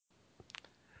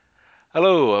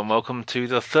Hello and welcome to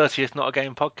the 30th Not a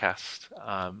Game podcast.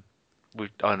 We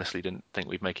honestly didn't think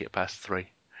we'd make it past three.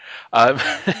 Um,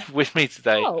 with me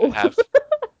today, Oh, I have.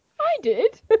 I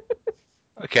did.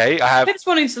 Okay, I have Pip's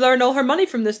wanting to earn all her money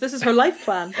from this. This is her life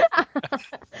plan.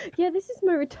 Yeah, this is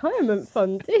my retirement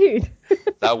fund, dude.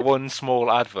 that one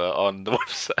small advert on the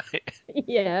website.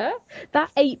 Yeah,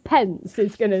 that 8 pence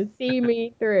is gonna see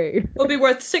me through. It'll be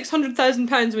worth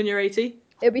 £600,000 when you're 80.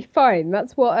 It'll be fine.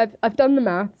 That's what I've done the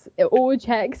maths. It all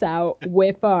checks out.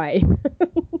 We're fine.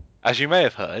 As you may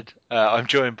have heard, I'm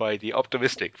joined by the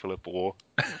optimistic Philip War,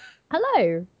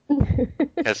 Hello.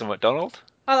 Keza MacDonald,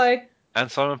 Hello.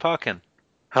 and Simon Parkin,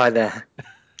 Hi there.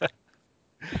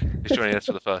 who's joining us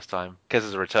for the first time.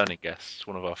 Keza's a returning guest,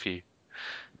 one of our few.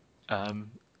 I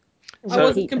wasn't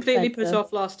Repeat completely put offender.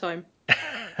 off last time.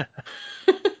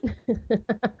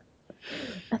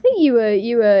 I think you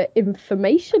were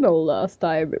informational last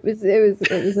time. It was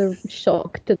a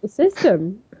shock to the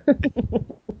system.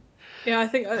 Yeah, I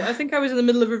think I was in the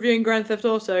middle of reviewing Grand Theft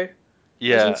Auto. It's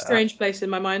Yeah, a strange place in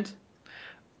my mind.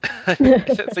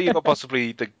 so you got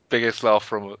possibly the biggest laugh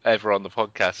from ever on the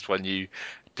podcast when you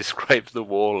described the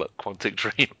wall at Quantic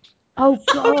Dream. Oh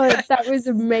God, that was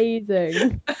amazing.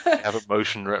 You have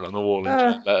emotion written on the wall in Uh,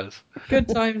 giant letters. Good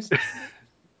times.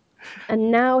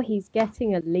 And now he's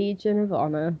getting a Legion of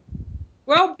Honor.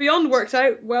 Well, Beyond worked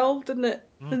out well, didn't it?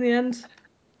 In the end,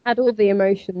 Had all the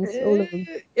emotions, all of them.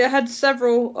 it had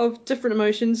several of different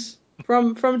emotions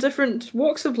from different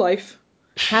walks of life.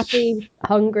 Happy,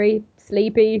 hungry,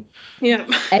 sleepy, Yeah,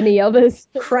 any others.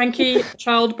 cranky,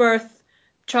 childbirth,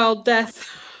 child death,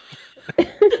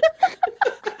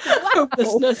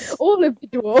 hopelessness, All of the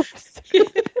dwarfs.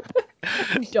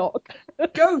 Doc.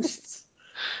 ghosts.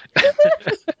 My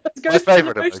Ghosts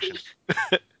favourite and emotion.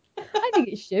 I think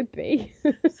it should be.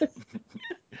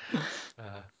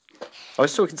 I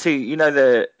was talking to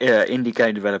the indie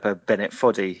game developer Bennett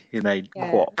Foddy who made Yeah.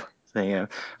 Quap. So,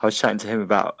 I was chatting to him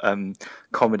about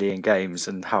comedy in games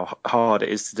and how hard it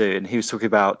is to do, and he was talking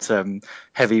about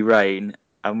Heavy Rain.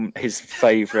 His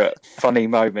favourite funny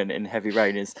moment in Heavy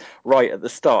Rain is right at the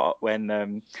start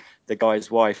when the guy's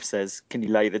wife says, "Can you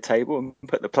lay the table and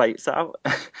put the plates out?"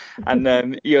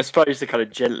 And you're supposed to kind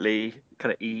of gently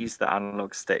kind of ease the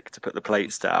analog stick to put the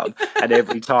plates down, and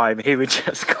every time he would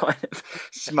just kind of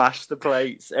smash the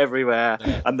plates everywhere,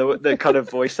 and the kind of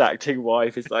voice acting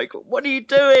wife is like, "What are you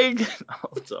doing?" the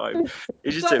whole time. He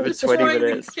just did it for 20 destroying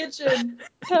minutes. the kitchen.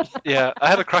 Yeah, I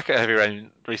had a crack at Heavy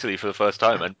Rain recently for the first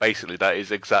time, and basically that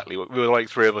is exactly what we were like.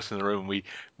 Three of us in the room. We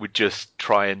would just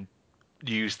try and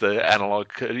use the analog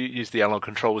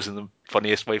controls in the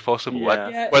funniest way possible.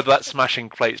 And Yeah. Yeah. whether that's smashing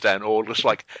plates down or just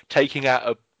like taking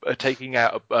out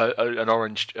an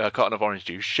orange carton of orange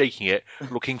juice, shaking it,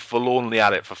 looking forlornly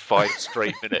at it for 5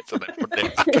 straight minutes, and then putting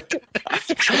it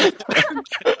back.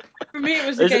 For me, it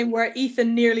was a game where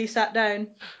Ethan nearly sat down.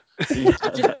 Yeah,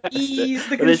 Just ease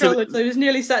the Well, there's a- controller so he was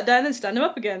nearly sat down and stand him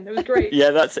up again. It was great. Yeah,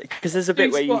 that's it. Because there's a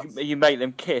bit Doing where squats. you make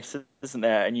them kiss, isn't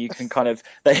there? And you can kind of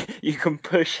you can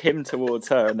push him towards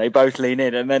her, and they both lean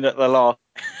in, and then at the last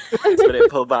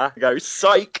minute pull back, and go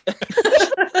psych.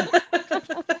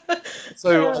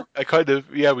 So I kind of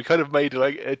we kind of made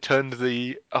like it turned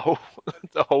the whole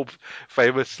the whole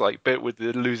famous like bit with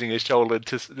the losing his shoulder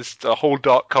into this a whole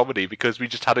dark comedy because we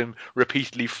just had him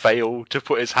repeatedly fail to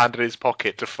put his hand in his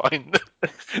pocket to find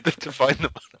to find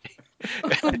the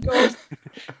money. Oh god.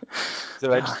 So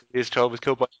eventually his child was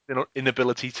killed by his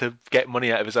inability to get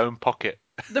money out of his own pocket.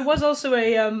 There was also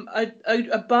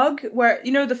a bug where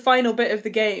the final bit of the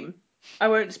game. I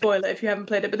won't spoil it if you haven't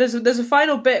played it, but there's a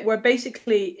final bit where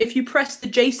basically if you press the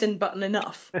Jason button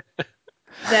enough,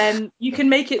 then you can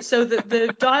make it so that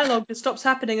the dialogue just stops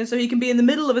happening, and so he can be in the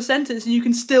middle of a sentence and you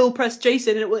can still press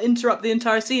Jason and it will interrupt the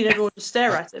entire scene and everyone will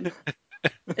stare at him.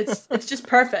 It's just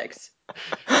perfect.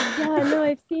 Yeah, no,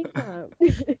 I've seen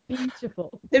that.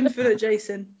 Beautiful. Infinite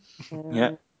Jason.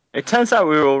 Yeah. It turns out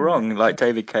we were all wrong. Like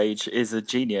David Cage is a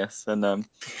genius, and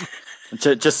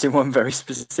just in one very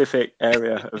specific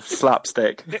area of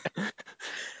slapstick.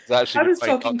 It's actually I been was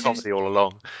playing talking dark to comedy all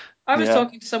along. I was Yeah.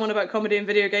 talking to someone about comedy in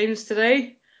video games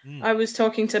today. Mm. I was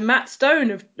talking to Matt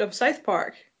Stone of South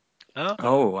Park Oh.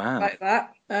 Oh wow. about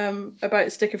that,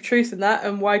 about Stick of Truth and that,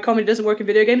 and why comedy doesn't work in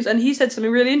video games. And he said something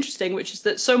really interesting, which is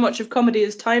that so much of comedy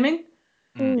is timing,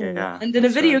 Yeah. and in a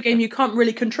that's video right. game you can't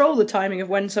really control the timing of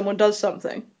when someone does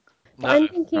something. But No. I'm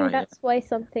thinking Right, that's why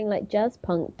something like jazz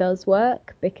punk does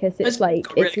work because it's like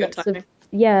got really it's good lots timing.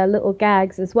 of little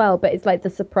gags as well, but it's like the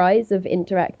surprise of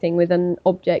interacting with an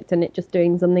object and it just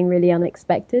doing something really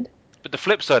unexpected. But the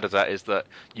flip side of that is that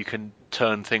you can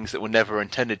turn things that were never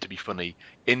intended to be funny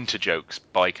into jokes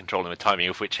by controlling the timing,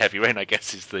 of which Heavy Rain, I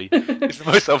guess, is the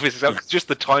most obvious example. 'Cause just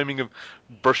the timing of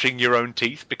brushing your own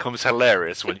teeth becomes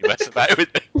hilarious when you mess about with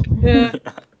it. Yeah.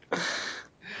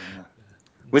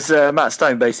 Was Matt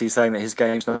Stone basically saying that his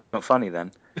game's not funny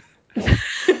then?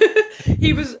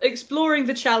 He was exploring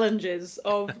the challenges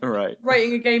of Right.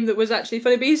 writing a game that was actually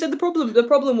funny. But he said the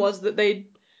problem was that they'd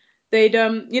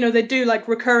do like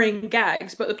recurring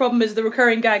gags, but the problem is the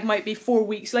recurring gag might be 4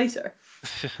 weeks later.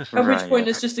 At which point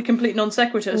it's just a complete non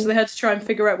sequitur. So they had to try and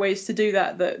figure out ways to do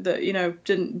that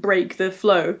didn't break the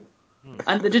flow,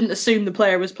 and that didn't assume the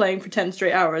player was playing for 10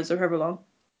 straight hours or however long.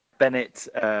 Bennett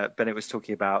was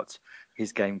talking about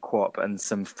his game Co-op and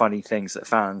some funny things that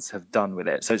fans have done with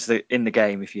it. So in the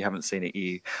game, if you haven't seen it,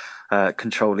 you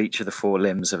control each of the 4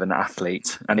 limbs of an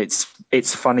athlete, and it's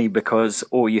funny because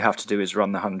all you have to do is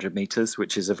run the 100 meters,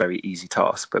 which is a very easy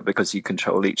task. But because you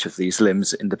control each of these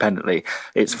limbs independently,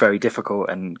 it's very difficult,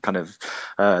 and kind of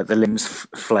the limbs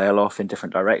flail off in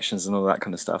different directions and all that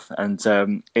kind of stuff. And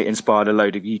it inspired a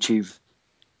load of YouTube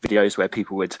videos where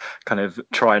people would kind of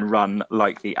try and run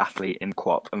like the athlete in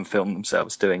Co-op and film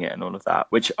themselves doing it and all of that,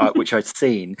 which I'd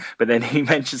seen. But then he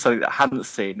mentioned something that I hadn't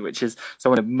seen, which is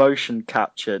someone had motion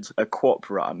captured a Co-op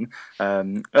run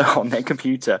on their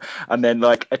computer and then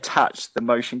like attached the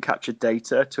motion captured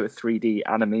data to a 3D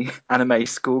anime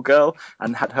schoolgirl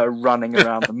and had her running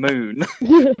around the moon.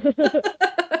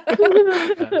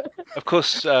 Of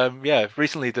course,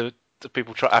 recently the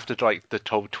people try after like the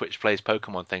whole Twitch plays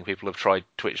Pokemon thing. People have tried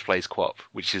Twitch plays Co-op,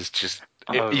 which is just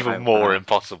even more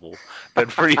impossible than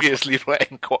previously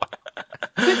playing Co-op.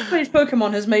 Twitch plays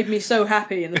Pokemon has made me so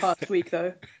happy in the past week,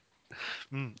 though.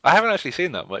 I haven't actually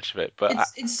seen that much of it, but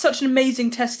it's such an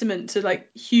amazing testament to like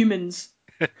humans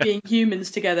being humans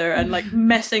together and like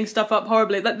messing stuff up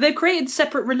horribly. Like they've created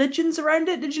separate religions around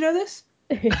it. Did you know this?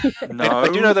 No. I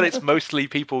do know that it's mostly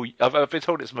people. I've been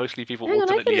told it's mostly people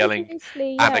alternately yelling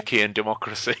anarchy and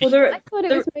democracy. Well, I thought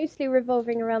it was mostly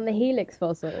revolving around the Helix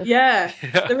fossil. Yeah.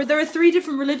 There are 3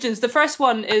 different religions. The first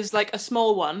one is like a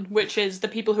small one, which is the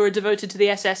people who are devoted to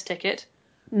the SS ticket.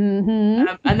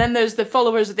 Mm-hmm. And then there's the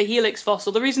followers of the Helix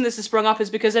fossil. The reason this has sprung up is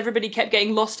because everybody kept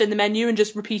getting lost in the menu and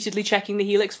just repeatedly checking the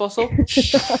Helix fossil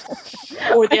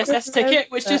or the SS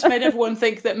ticket, which just made everyone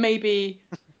think that maybe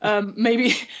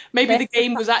the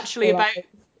game was actually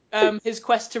about his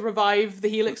quest to revive the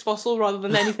Helix fossil rather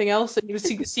than anything else, and he was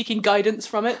seeking guidance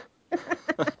from it.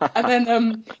 And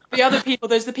then the other people,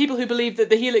 there's the people who believe that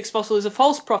the Helix fossil is a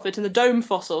false prophet and the Dome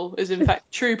fossil is in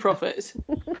fact true prophet.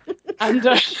 And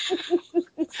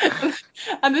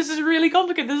and this is really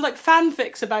complicated. There's like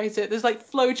fanfics about it. There's like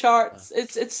flowcharts.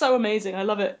 It's so amazing. I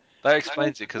love it. That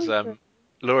explains it because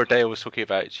Laura Dale was talking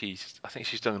about I think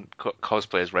she's done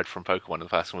cosplay as Red from Pokemon in the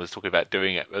past and was talking about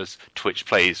doing it as Twitch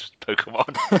plays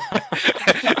Pokemon.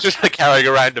 Just like carrying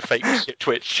around a fake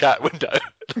Twitch chat window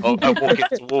and walking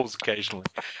into walls occasionally.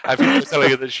 And people were telling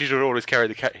her that she should always carry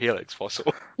the Helix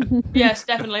fossil. Yes,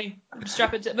 definitely.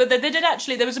 Strap it. But they did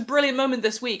actually. There was a brilliant moment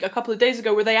this week, a couple of days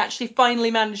ago, where they actually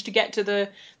finally managed to get to the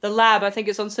lab. I think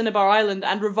it's on Cinnabar Island,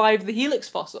 and revive the Helix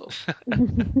fossil.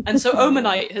 And so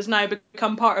Omanite has now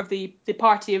become part of the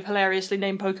party of hilariously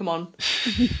named Pokemon.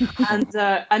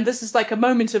 And this is like a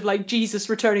moment of like Jesus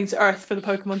returning to Earth for the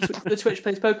the Twitch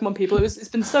plays Pokemon people. It's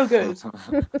been so good.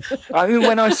 I mean,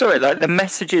 when I saw it, like the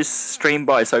messages streamed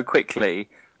by so quickly.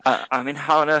 I mean,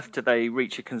 how on earth do they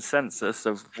reach a consensus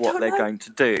of what they're going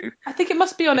to do? I think it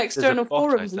must be on external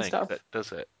forums and stuff. That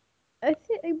does it. I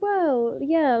think, well,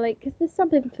 yeah, like because there's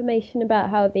some information about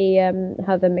how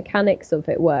the mechanics of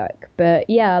it work, but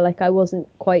yeah, like I wasn't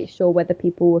quite sure whether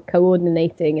people were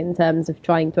coordinating in terms of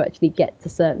trying to actually get to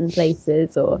certain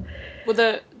places or. Well,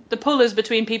 the pull is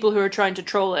between people who are trying to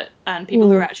troll it and people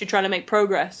who are actually trying to make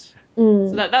progress.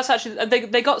 So that's actually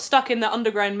they got stuck in the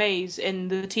underground maze in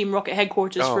the Team Rocket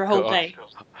headquarters for a whole day.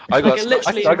 I got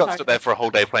stuck there for a whole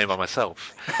day playing by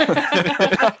myself.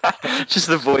 Just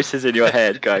the voices in your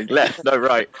head going left, no,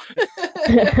 right.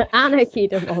 Anarchy,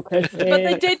 democracy. But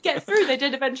they did get through. They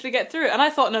did eventually get through. And I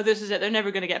thought, no, this is it. They're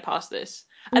never going to get past this.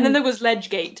 And then there was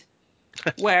Ledgegate,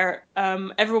 where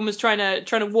everyone was trying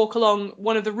to walk along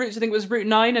one of the routes. I think it was Route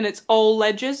 9, and it's all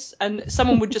ledges. And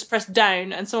someone would just press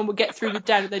down, and someone would get through with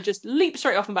down, and they'd just leap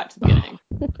straight off and back to the beginning.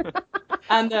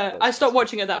 And I stopped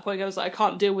watching at that point. I was like, I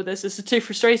can't deal with this. This is too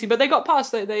frustrating. But they got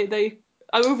past. I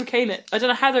overcame it. I don't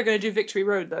know how they're going to do Victory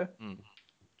Road though.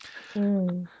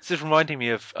 This is reminding me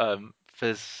of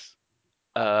there's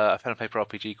a pen and paper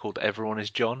RPG called Everyone is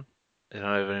John. I don't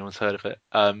know if anyone's heard of it.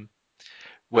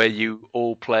 Where you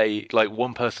all play, like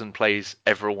one person plays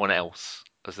everyone else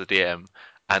as the DM,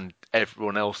 and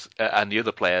everyone else and the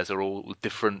other players are all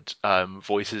different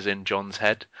voices in John's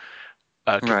head.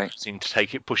 Confusing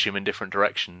to push him in different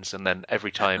directions, and then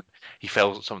every time he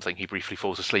fails at something, he briefly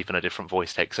falls asleep and a different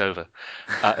voice takes over.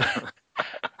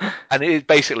 And it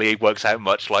basically works out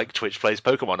much like Twitch plays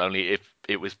Pokemon, only if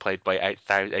it was played by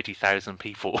 80,000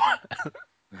 people.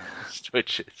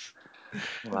 Twitches.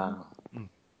 Wow.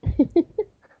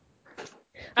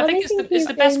 I think it's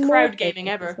the best crowd gaming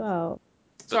ever. Well.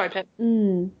 Sorry, Pip.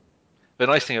 The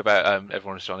nice thing about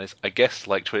Everyone's John is, I guess,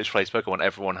 like Twitch plays Pokemon,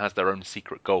 everyone has their own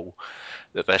secret goal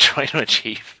that they're trying to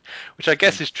achieve, which I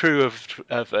guess is true of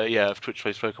Twitch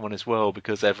plays Pokemon as well,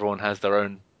 because everyone has their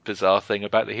own bizarre thing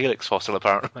about the Helix fossil,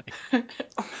 apparently.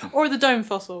 Or the Dome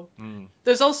fossil.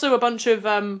 There's also a bunch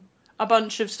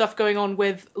of stuff going on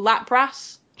with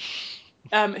Lapras,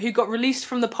 who got released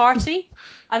from the party,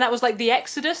 and that was like the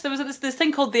Exodus. There was this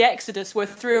thing called the Exodus, where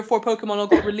 3 or 4 Pokemon all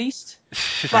got released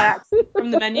by accident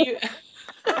from the menu.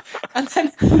 and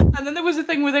then there was a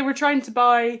thing where they were trying to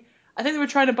buy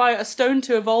a stone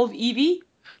to evolve Eevee,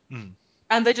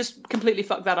 and they just completely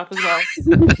fucked that up as well.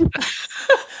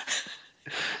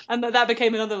 And that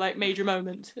became another like major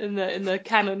moment in the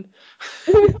canon.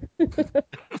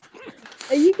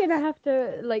 Are you gonna have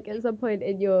to, like, at some point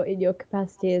in your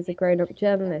capacity as a grown-up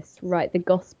journalist, write the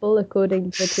gospel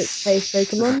according to Twitch plays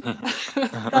Pokemon?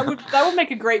 that would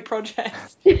make a great project.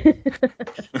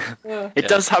 It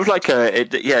does have like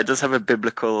it does have a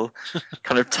biblical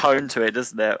kind of tone to it,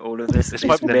 doesn't it? All of this. This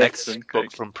might be the next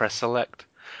book from Press Select.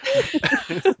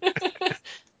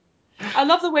 I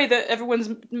love the way that everyone's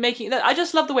making. I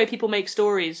just love the way people make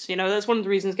stories. You know, that's one of the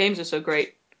reasons games are so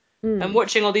great. And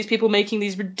watching all these people making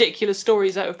these ridiculous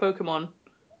stories out of Pokemon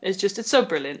it's so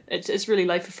brilliant. It's really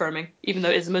life affirming, even though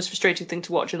it's the most frustrating thing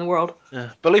to watch in the world.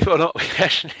 Yeah. Believe it or not, we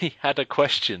actually had a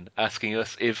question asking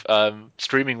us if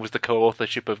streaming was the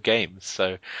co-authorship of games.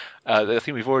 So I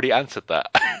think we've already answered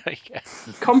that. I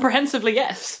guess. Comprehensively,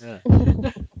 yes. Yeah.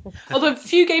 Although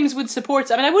few games would support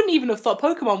it. I mean, I wouldn't even have thought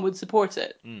Pokemon would support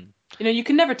it. You know, you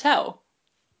can never tell.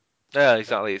 Yeah,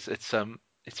 exactly.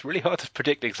 It's really hard to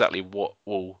predict exactly what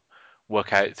will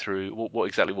work out through what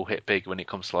exactly will hit big when it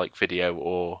comes to like video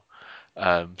or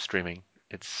streaming.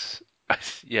 It's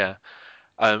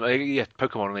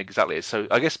Pokemon exactly. It's so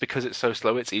I guess because it's so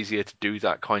slow, it's easier to do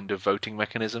that kind of voting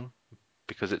mechanism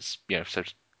because it's so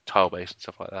tile based and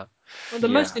stuff like that. Well, they're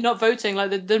mostly not voting. Like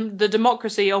the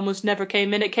democracy almost never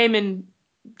came in. It came in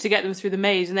to get them through the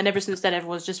maze, and then ever since then,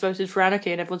 everyone's just voted for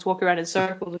anarchy, and everyone's walking around in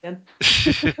circles again.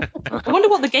 I wonder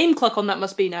what the game clock on that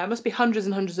must be now. It must be hundreds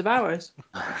and hundreds of hours.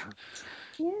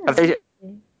 Yeah.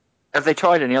 Have they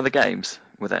tried any other games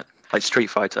with it, like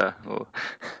Street Fighter or?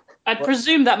 I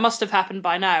presume that must have happened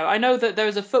by now. I know that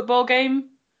there's a football game,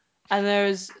 and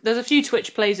there's a few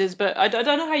Twitch plays, but I don't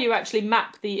know how you actually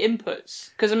map the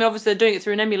inputs, because I mean, obviously they're doing it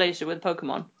through an emulator with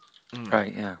Pokemon.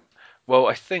 Right. Yeah. Well,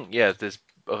 I think there's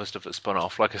other stuff that spun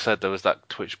off. Like I said, there was that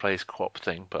Twitch plays co-op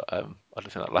thing, but I don't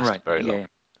think that lasted very long.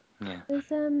 Yeah.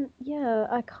 There's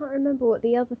I can't remember what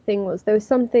the other thing was. There was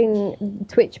something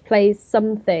Twitch plays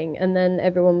something, and then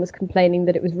everyone was complaining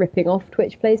that it was ripping off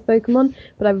Twitch plays Pokemon,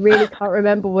 but I really can't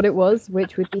remember what it was,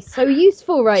 which would be so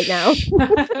useful right now.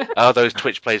 Oh, those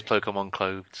Twitch plays Pokemon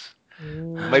clothes.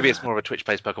 Maybe it's more of a Twitch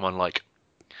plays Pokemon like.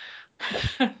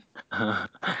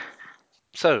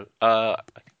 So, I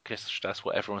guess that's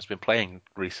what everyone's been playing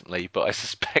recently, but I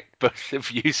suspect both of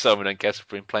you, Simon and Guess, have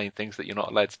been playing things that you're not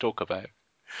allowed to talk about.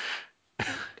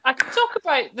 I can talk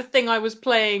about the thing I was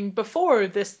playing before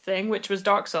this thing, which was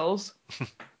Dark Souls.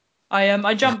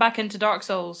 I jumped back into Dark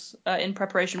Souls in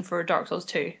preparation for Dark Souls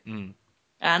 2.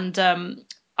 And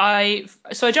I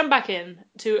jumped back in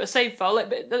to a save file.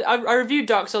 I reviewed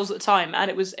Dark Souls at the time, and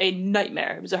it was a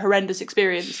nightmare. It was a horrendous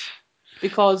experience,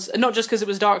 because not just because it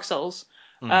was Dark Souls,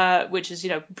 which is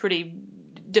pretty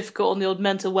difficult on the old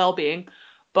mental well-being,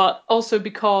 but also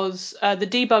because the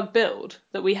debug build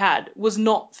that we had was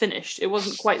not finished. It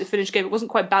wasn't quite the finished game. It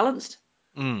wasn't quite balanced.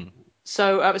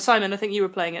 So Simon, I think you were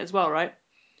playing it as well, right?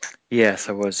 Yes,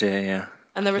 I was. Yeah.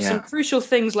 And there were some crucial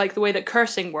things like the way that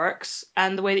cursing works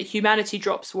and the way that humanity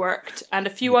drops worked, and a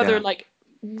few other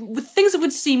things that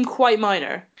would seem quite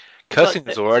minor. Cursing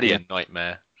was already a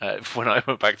nightmare when I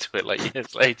went back to it like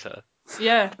years later.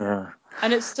 Yeah.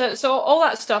 And it's so all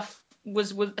that stuff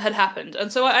had happened,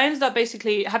 and so I ended up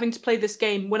basically having to play this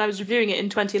game when I was reviewing it in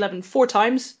 2011 4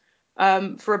 times.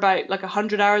 For about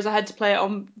 100 hours. I had to play it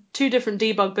on 2 different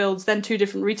debug builds, then 2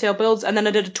 different retail builds, and then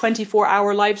I did a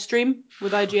 24-hour live stream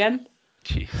with IGN.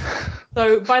 Jeez.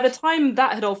 So by the time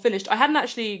that had all finished, I hadn't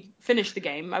actually finished the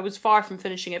game. I was far from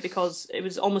finishing it because it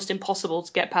was almost impossible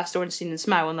to get past Ornstein and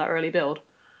Smough on that early build.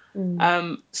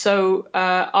 So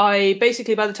I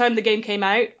basically, by the time the game came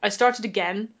out, I started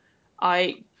again.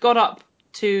 I got up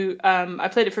to, I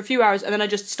played it for a few hours, and then I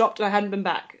just stopped and I hadn't been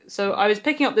back. So I was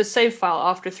picking up this save file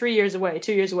after 2 years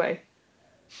away.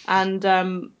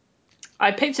 And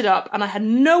I picked it up, and I had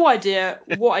no idea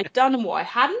what I'd done and what I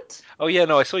hadn't. Oh yeah,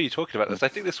 no, I saw you talking about this. I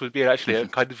think this would be actually a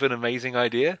kind of an amazing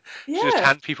idea. To just Yeah.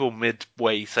 hand people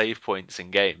midway save points in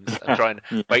games and try and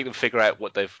make them figure out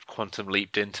what they've quantum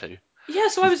leaped into. Yeah,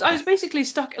 so I was basically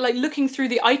stuck like looking through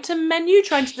the item menu,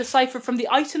 trying to decipher from the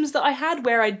items that I had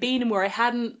where I'd been and where I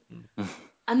hadn't.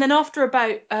 And then after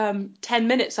about 10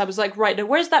 minutes, I was like, right, now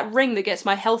where's that ring that gets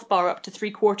my health bar up to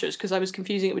 3/4? Because I was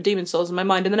confusing it with Demon Souls in my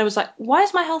mind. And then I was like, why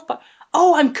is my health bar?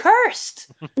 Oh, I'm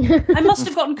cursed! I must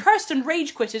have gotten cursed and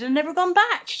rage quitted and never gone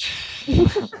back.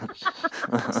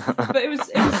 But it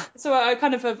was so I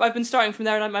kind of I've been starting from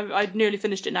there, and I've nearly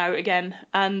finished it now again.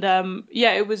 And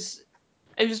yeah, it was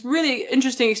really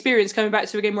interesting experience coming back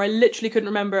to a game where I literally couldn't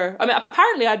remember. I mean,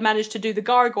 apparently I'd managed to do the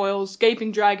gargoyles,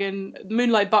 gaping dragon,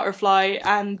 moonlight butterfly,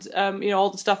 and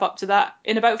all the stuff up to that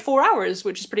in about 4 hours,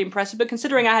 which is pretty impressive. But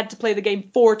considering I had to play the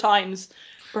game 4 times,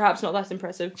 perhaps not that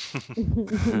impressive.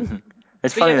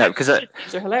 It's funny though, because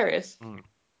games are hilarious.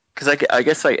 Because I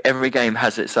guess like every game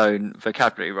has its own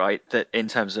vocabulary, right? That in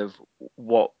terms of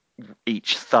what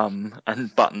each thumb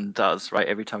and button does, right?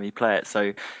 Every time you play it,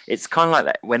 so it's kind of like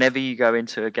that. Whenever you go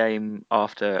into a game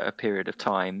after a period of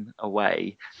time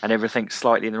away, and everything's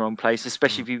slightly in the wrong place,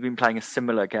 especially if you've been playing a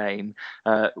similar game,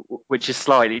 which is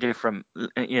slightly different.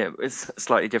 It's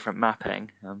slightly different mapping.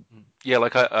 Yeah,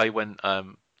 like I went.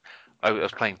 I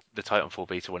was playing the Titanfall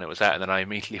beta when it was out, and then I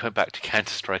immediately went back to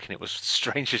Counter-Strike, and it was the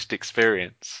strangest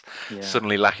experience. Yeah.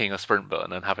 Suddenly lacking a sprint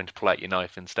button and having to pull out your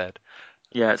knife instead.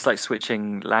 Yeah, it's like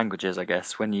switching languages, I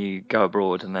guess, when you go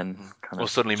abroad and then Or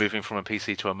suddenly moving from a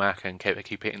PC to a Mac and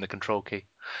keep hitting the control key.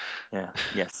 Yeah,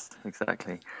 yes,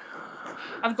 exactly.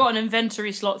 I've got an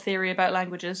inventory slot theory about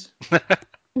languages.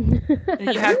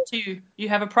 You have two. You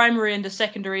have a primary and a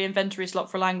secondary inventory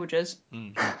slot for languages.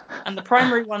 And the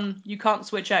primary one you can't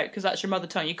switch out because that's your mother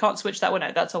tongue. You can't switch that one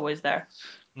out. That's always there.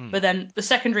 But then the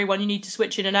secondary one you need to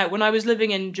switch in and out. When I was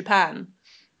living in Japan,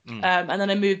 and then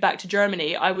I moved back to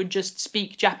Germany, I would just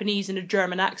speak Japanese in a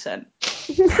German accent.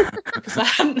 Because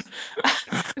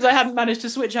I hadn't managed to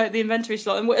switch out the inventory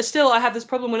slot. And still I have this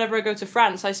problem whenever I go to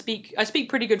France. I speak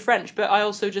pretty good French, but I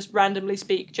also just randomly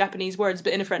speak Japanese words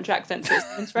but in a French accent, so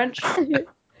it's French. And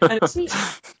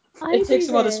it takes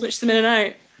a while to switch them in and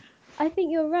out. I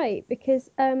think you're right, because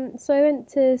so I went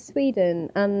to Sweden,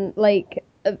 and like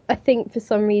I think for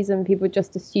some reason people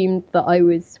just assumed that I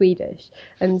was Swedish,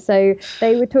 and so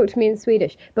they would talk to me in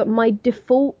Swedish, but my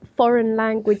default foreign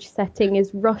language setting is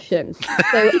Russian. So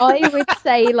I would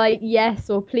say like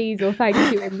yes or please or thank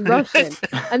you in Russian,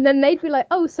 and then they'd be like,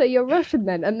 oh, so you're Russian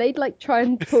then, and they'd like try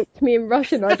and talk to me in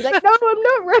Russian. I'd be like, no, I'm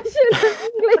not Russian, I'm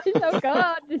English. Oh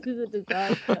God, this is a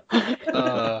disaster.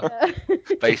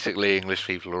 Basically, English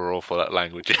people are awful at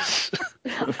languages.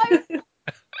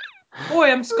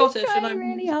 Boy, I'm Scottish and I'm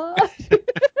really hard.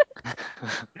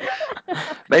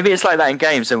 Maybe it's like that in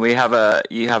games, and you have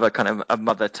a kind of a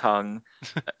mother tongue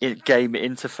game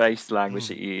interface language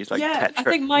that you use, like Tetris. I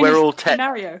think mine We're is all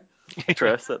Mario.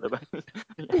 Tetris at the moment.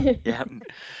 Yeah.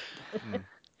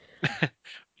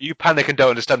 You panic and don't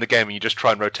understand the game, and you just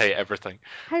try and rotate everything.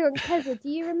 Hang on, Keza, do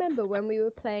you remember when we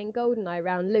were playing GoldenEye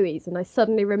round Louis, and I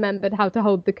suddenly remembered how to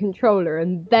hold the controller,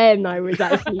 and then I was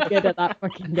actually good at that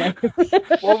fucking game?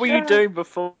 What were you doing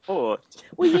before? Well,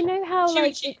 you know how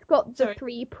like it's got the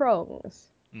 3 prongs?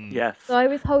 Yes. So I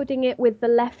was holding it with the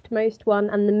leftmost one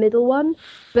and the middle one,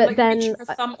 but like then reaching her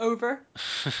thumb over.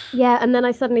 Yeah, and then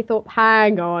I suddenly thought,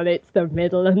 hang on, it's the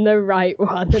middle and the right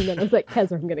one, and then I was like,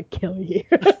 Keza, I'm gonna kill you.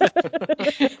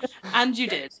 And you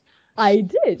did. I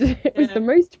did. It was the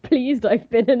most pleased I've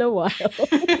been in a while.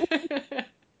 It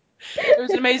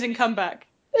was an amazing comeback.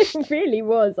 It really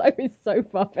was. I was so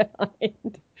far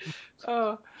behind.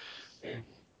 Oh.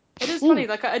 It is funny,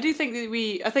 like I do think that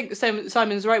I think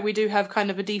Simon's right, we do have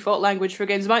kind of a default language for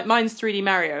games. Mine's 3D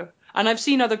Mario, and I've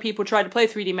seen other people try to play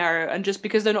 3D Mario, and just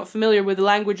because they're not familiar with the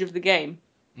language of the game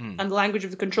and the language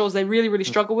of the controls, they really, really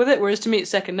struggle with it, whereas to me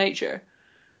it's second nature.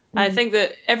 And I think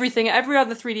that every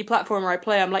other 3D platformer I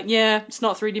play, I'm like, yeah, it's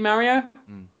not 3D Mario,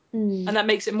 and that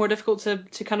makes it more difficult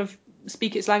to kind of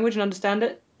speak its language and understand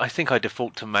it. I think I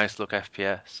default to mouse look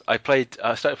FPS. I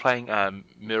started playing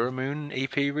Mirror Moon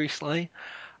EP recently,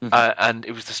 and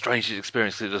it was the strangest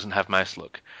experience because it doesn't have mouse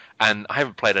look. And I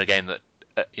haven't played a game that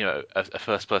a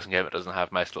first-person game that doesn't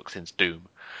have mouse lock since Doom.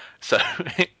 So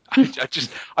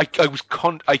I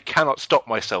cannot stop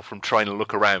myself from trying to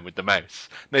look around with the mouse.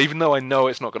 Now, even though I know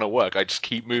it's not going to work, I just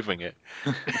keep moving it.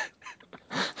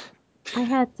 I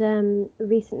had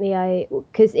recently,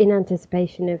 because in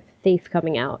anticipation of Thief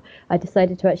coming out, I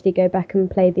decided to actually go back and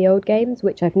play the old games,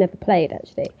 which I've never played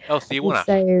actually. Oh, so you want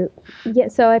to?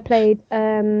 So I played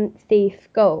Thief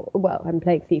Gold. Well, I'm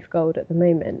playing Thief Gold at the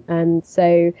moment,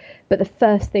 but the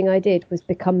first thing I did was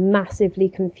become massively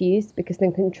confused because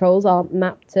the controls aren't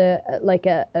mapped to like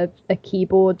a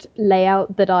keyboard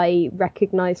layout that I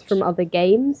recognise from other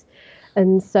games.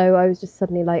 And so I was just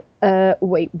suddenly like,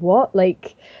 wait, what?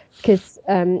 Like, because,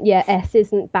 S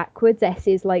isn't backwards. S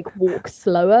is like walk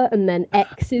slower, and then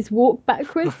X is walk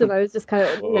backwards. And I was just kind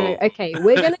of, no, okay,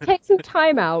 we're going to take some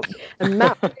time out and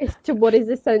map this to what is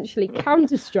essentially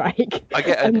Counter-Strike.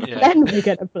 Then we're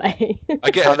going to play.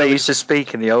 I get how they used to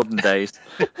speak in the olden days.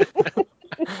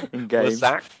 In games.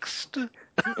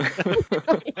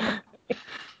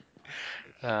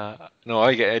 No,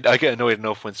 I get annoyed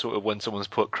enough when someone's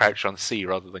put crouch on C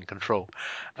rather than control.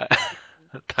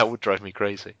 That would drive me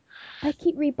crazy. I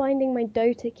keep rebinding my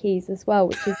Dota keys as well,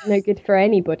 which is no good for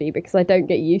anybody because I don't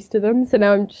get used to them. So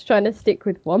now I'm just trying to stick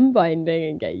with one binding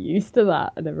and get used to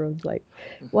that. And everyone's like,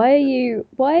 "Why are you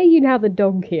now the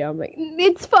donkey?" I'm like,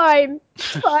 "It's fine,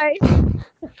 it's fine."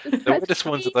 The weirdest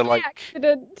ones are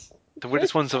the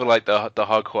weirdest ones are like the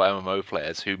hardcore MMO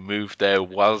players who move their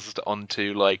WASD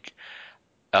onto like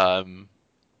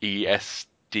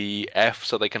ESDF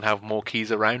so they can have more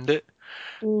keys around it.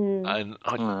 And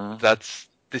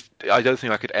I don't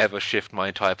think I could ever shift my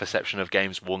entire perception of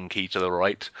games one key to the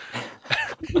right.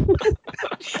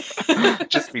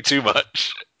 Just be too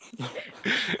much.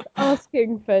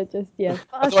 Asking for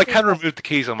Although I can remove the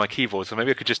keys on my keyboard, so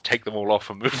maybe I could just take them all off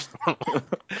and move them.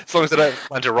 As long as I don't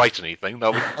plan to write anything,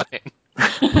 that'll be fine.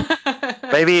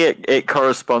 Maybe it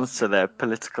corresponds to their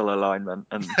political alignment,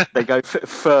 and they go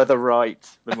further right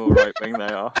the more right wing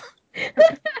they are.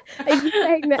 Are you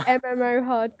saying that MMO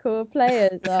hardcore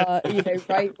players are,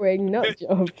 right wing nut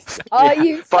jobs? Are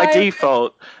you? By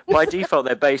default,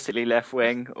 they're basically left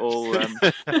wing. All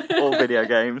video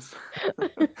games.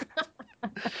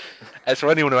 As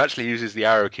for anyone who actually uses the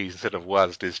arrow keys instead of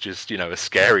WASD is just, a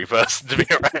scary person to be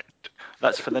around.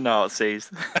 That's for the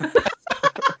Nazis.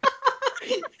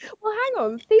 Well, hang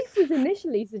on. Thief was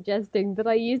initially suggesting that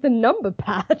I use the number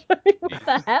pad. What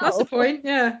the hell? That's the point,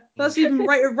 yeah. That's even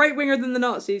right-winger than the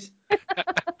Nazis.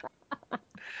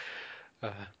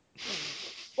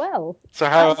 Well. So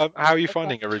how are you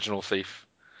finding Original Thief?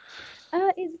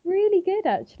 It's really good,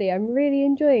 actually. I'm really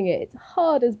enjoying it. It's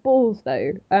hard as balls,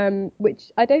 though,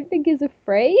 which I don't think is a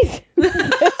phrase.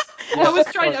 I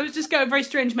was just got a very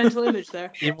strange mental image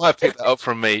there. You might have picked that up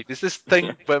from me. There's this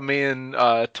thing where me and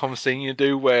Tom Senior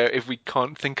do, where if we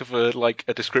can't think of a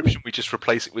description, we just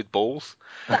replace it with balls.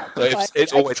 So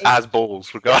it's always as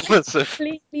balls, regardless of.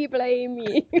 Completely blame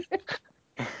you.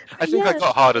 I think I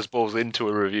got hard as balls into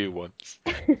a review once.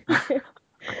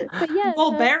 But yeah,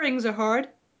 ball bearings are hard.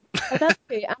 Oh, that's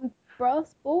true. And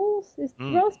brass balls is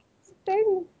brass a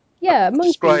thing. Yeah,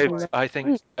 described. I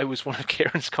think it was one of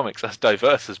Kieran's comics as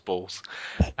diverse as balls.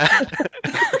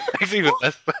 Makes even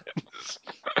less sense.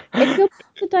 If you're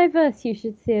so diverse, you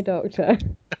should see a doctor.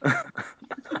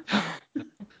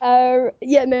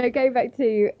 Going back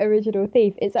to Original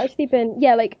Thief, it's actually been,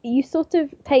 like you sort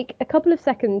of take a couple of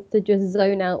seconds to just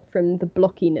zone out from the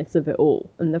blockiness of it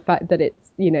all and the fact that it's,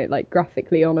 like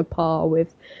graphically on a par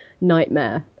with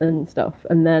Nightmare and stuff,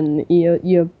 and then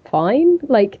you're fine.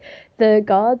 Like the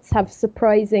guards have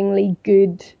surprisingly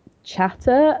good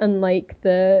chatter, and like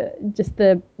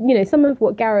some of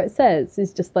what Garrett says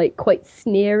is just like quite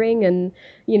sneering, and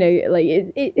like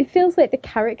it feels like the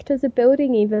characters are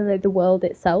building, even though the world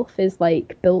itself is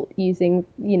like built using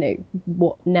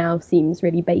what now seems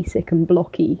really basic and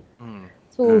blocky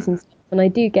tools and stuff. And I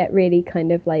do get really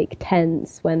kind of like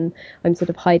tense when I'm sort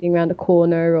of hiding around a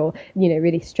corner, or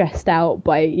really stressed out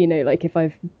by like if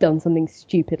I've done something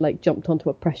stupid like jumped onto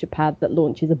a pressure pad that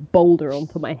launches a boulder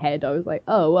onto my head. I was like,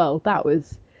 oh well, that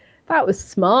was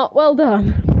smart, well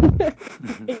done.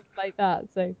 Things like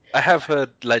that. So I have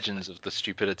heard legends of the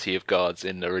stupidity of guards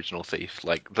in the Original Thief,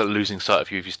 like the losing sight of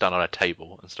you if you stand on a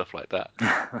table and stuff like that.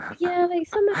 Yeah, like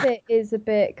some of it is a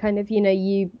bit kind of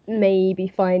you maybe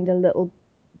find a little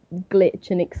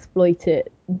glitch and exploit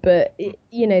it, but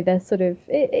they're sort of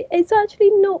it's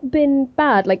actually not been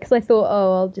bad. Like, because I thought,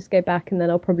 oh, I'll just go back and then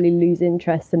I'll probably lose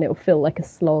interest and it'll feel like a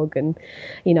slog, and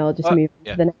I'll just move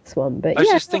to the next one. But I was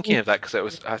just thinking of that because it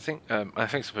was. I think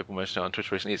some people mentioned it on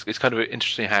Twitter recently. It's kind of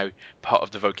interesting how part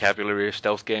of the vocabulary of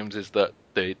stealth games is that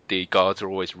the guards are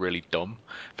always really dumb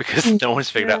because no one's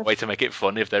figured out a way to make it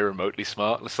fun if they're remotely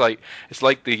smart. It's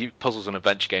like the puzzles and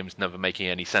adventure games never making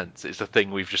any sense. It's a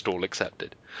thing we've just all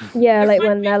accepted. Yeah, like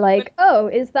when they're like, "Oh,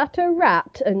 is that a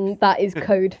rat?" and that is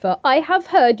code for "I have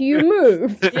heard you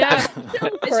move." Yeah,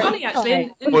 it's funny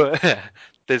actually. Well,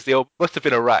 there's must have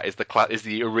been a rat is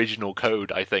the original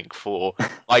code, I think, for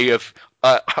I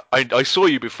saw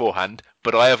you beforehand,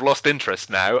 but I have lost interest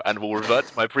now and will revert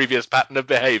to my previous pattern of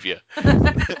behaviour.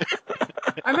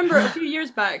 I remember a few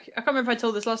years back, I can't remember if I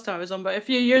told this last time I was on, but a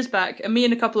few years back, me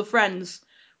and a couple of friends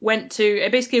went to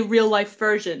basically a real life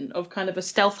version of kind of a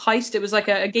stealth heist. It was like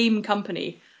a game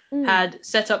company had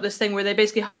set up this thing where they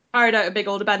basically hired out a big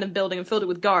old abandoned building and filled it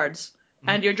with guards.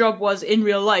 And your job was in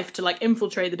real life to like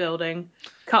infiltrate the building,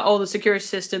 cut all the security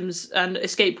systems, and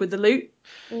escape with the loot.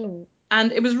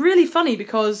 And it was really funny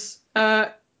because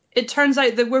it turns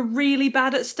out that we're really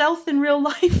bad at stealth in real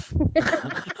life.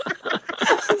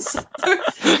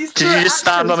 Did you just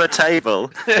stand on a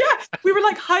table? Yeah, we were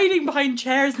like hiding behind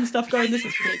chairs and stuff going, this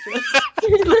is ridiculous.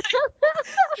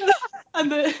 And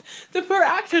the poor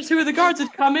actors who were the guards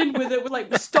had come in with it, with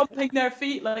like stomping their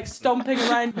feet, like stomping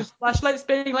around with flashlights,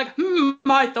 being like,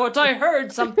 I thought I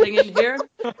heard something in here.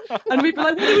 And we'd be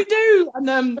like, what do we do? And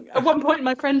at one point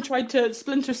my friend tried to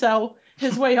Splinter Cell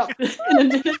his way up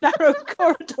in a narrow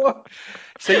corridor.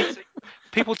 See,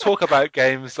 people talk about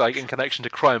games like in connection to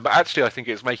crime, but actually I think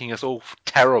it's making us all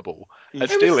terrible at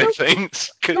stealing things.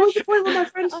 There was the point where my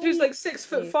friend, who's like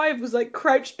 6'5", was like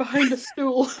crouched behind a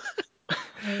stool.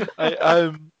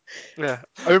 I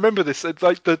remember this. It's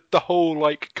like the whole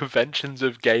like conventions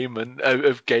of game and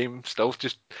of game stealth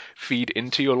just feed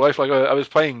into your life. Like I was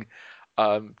playing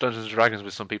Dungeons and Dragons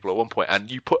with some people at one point,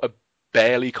 and you put a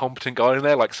barely competent guy in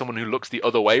there, like someone who looks the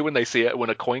other way when they see it when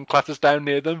a coin clatters down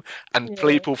near them, and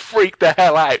people freak the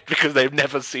hell out because they've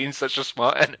never seen such a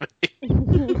smart enemy.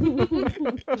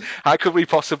 How could we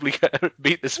possibly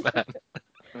beat this man?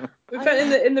 We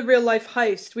found in the real life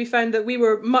heist, we found that we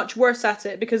were much worse at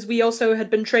it because we also had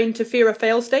been trained to fear a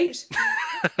fail state.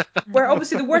 Where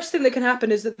obviously the worst thing that can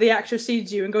happen is that the actor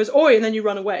sees you and goes, oi, and then you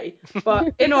run away.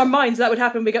 But in our minds, that would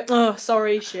happen. We go, oh,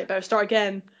 sorry, shit, better start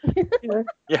again.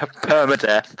 Yeah,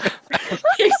 permadeath.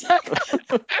 Exactly.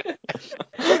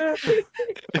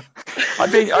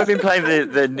 I've been playing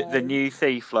the new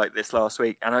Thief like this last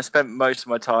week, and I spent most of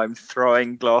my time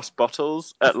throwing glass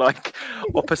bottles at like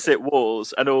opposite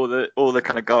walls, and all the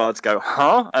kind of guards go,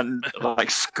 huh, and like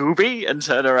Scooby, and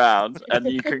turn around, and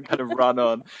you can kind of run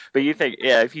on. But you think,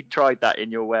 if you tried that in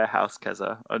your warehouse,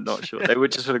 Keza, I'm not sure they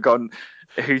would just have gone,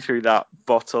 who threw that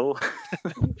bottle?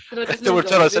 They would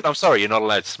tell us, I'm sorry, you're not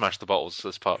allowed to smash the bottles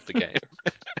as part of the game.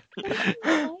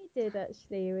 I did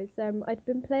actually. It was I'd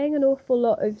been playing an awful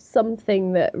lot of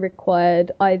something that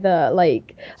required either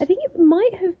like, I think it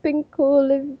might have been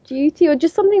Call of Duty, or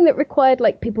just something that required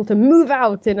like people to move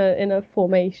out in a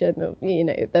formation of,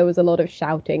 there was a lot of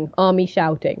shouting, army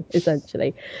shouting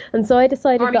essentially. And so I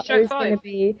decided Army that I was going to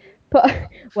be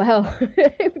well,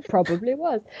 it probably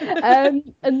was.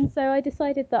 And so I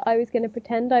decided that I was going to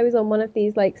pretend I was on one of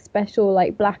these like special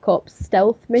like Black Ops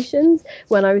stealth missions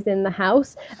when I was in the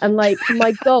house, and like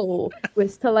my goal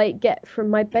was to like get from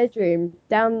my bedroom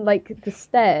down like the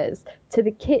stairs to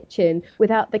the kitchen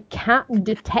without the cat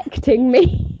detecting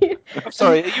me. I'm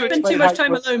sorry, are you spend too much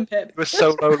time alone, Pip? We're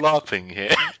solo LARPing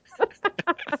here.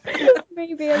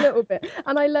 Maybe a little bit.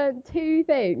 And I learned two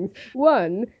things.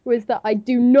 One was that I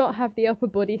do not have the upper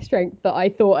body strength that I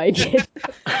thought I did.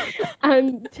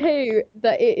 And two,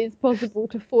 that it is possible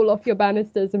to fall off your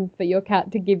banisters and for your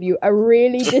cat to give you a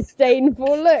really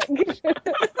disdainful look.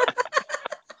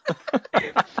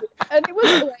 And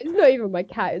it's not even my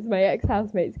cat, it's my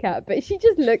ex-housemate's cat, but she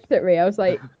just looked at me. I was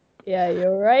like, yeah,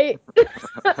 you're right.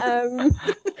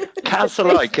 Cats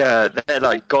are like they're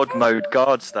like God mode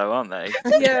guards, though, aren't they?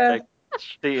 Yeah.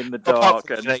 See in the dark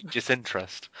and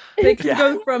disinterest. They can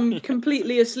go from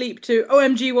completely asleep to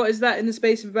OMG, what is that, in the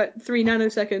space of about 3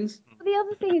 nanoseconds. The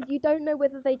other thing is you don't know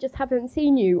whether they just haven't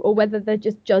seen you or whether they're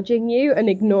just judging you and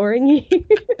ignoring you.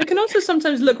 They can also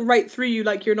sometimes look right through you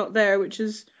like you're not there, which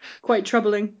is quite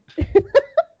troubling.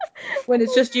 When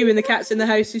it's just you and the cats in the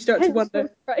house, you start to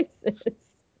wonder. I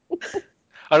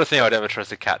don't think I'd ever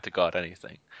trust a cat to guard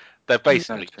anything. They're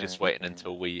basically just waiting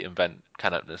until we invent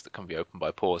can openers that can be opened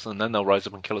by paws, and then they'll rise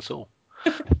up and kill us all.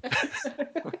 They'll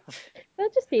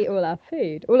just eat all our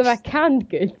food, all of our canned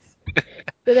goods.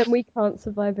 But then we can't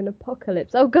survive an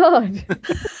apocalypse. Oh God!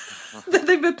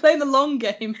 They've been playing the long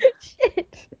game.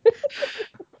 Shit.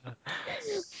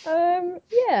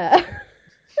 Yeah.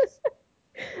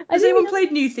 I Has think anyone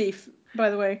played New Thief, by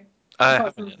the way? I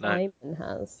Apart haven't from yet, no. Simon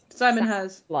has. Simon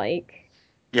has. Like,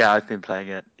 Yeah, I've been playing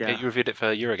it. Yeah, Yeah, you reviewed it for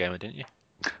Eurogamer, didn't you?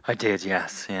 I did.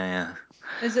 Yes, yeah.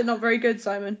 Is it not very good,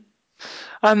 Simon?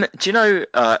 Do you know?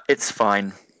 It's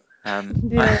fine.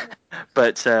 yeah.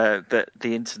 But the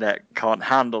internet can't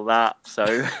handle that. So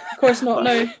Of course not.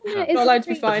 No, Yeah, not allowed to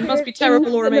be fine. Must be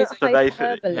terrible or amazing. So they-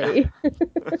 Hyperbole.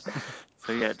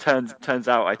 so yeah, it turns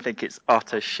out I think it's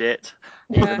utter shit.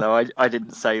 Yeah. Even though I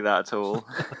didn't say that at all.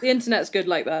 The internet's good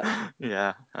like that.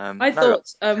 Yeah. I No,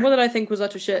 thought, what did I think was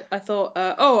utter shit? I thought,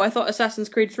 I thought Assassin's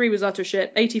Creed 3 was utter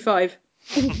shit. 85.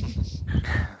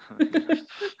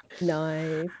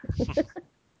 Nice.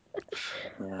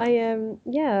 yeah.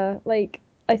 Yeah, like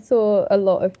I saw a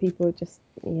lot of people just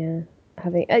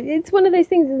having. It's one of those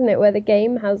things, isn't it, where the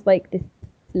game has like this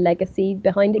legacy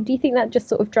behind it. Do you think that just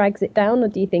sort of drags it down, or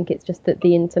do you think it's just that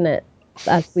the internet,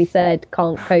 as we said,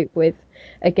 can't cope with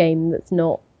a game that's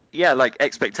not? Yeah, like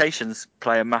expectations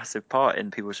play a massive part in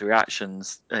people's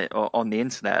reactions on the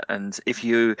internet. And if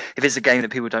it's a game that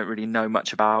people don't really know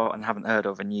much about and haven't heard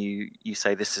of, and you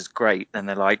say this is great, then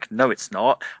they're like, no, it's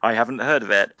not. I haven't heard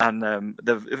of it. And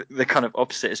the kind of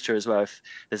opposite is true as well. If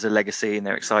there's a legacy and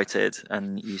they're excited,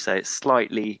 and you say it's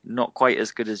slightly not quite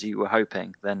as good as you were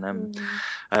hoping, then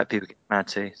people get mad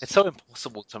too. It's so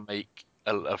impossible to make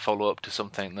a follow up to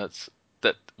something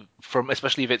that from,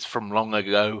 especially if it's from long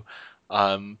ago,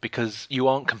 because you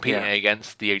aren't competing Yeah.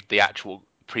 against the actual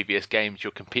previous games.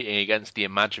 You're competing against the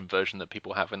imagined version that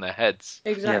people have in their heads.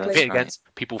 Yeah, Exactly. that's Competing right.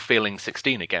 against people feeling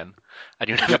 16 again, and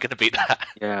you're never going to beat that.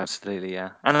 Yeah, absolutely,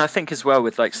 yeah. And I think as well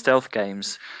with like stealth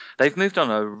games, they've moved on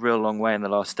a real long way in the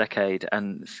last decade,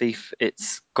 and Thief,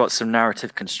 it's got some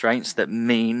narrative constraints that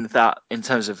mean that in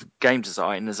terms of game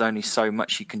design, there's only so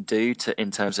much you can do in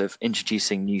terms of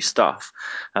introducing new stuff.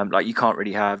 Like you can't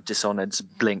really have Dishonored's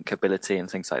blink ability and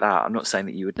things like that. I'm not saying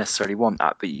that you would necessarily want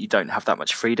that, but you don't have that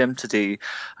much freedom to do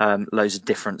loads of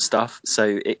different stuff.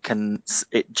 So it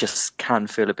just can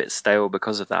feel a bit stale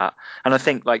because of that. And I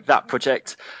think like that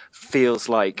project feels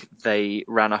like they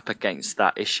ran up against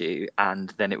that issue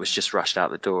and then it was just rushed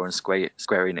out the door, and Square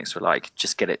Enix were like,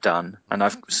 just get it done. And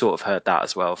I've sort of heard that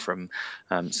as well from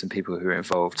some people who are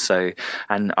involved. So,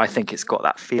 and I think it's got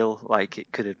that feel like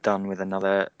it could have done with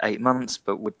another 8 months,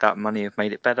 but would that money have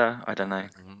made it better? I don't know.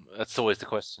 That's always the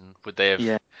question. Would they have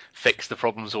Yeah. fixed the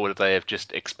problems, or would they have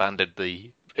just expanded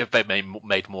if they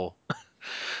made more?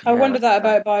 I wonder that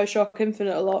right. about Bioshock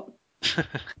Infinite a lot. Because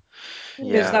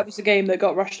Yeah. that was the game that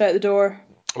got rushed out the door.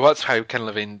 Well, that's how Ken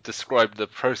Levine described the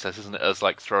process, isn't it? As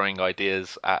like throwing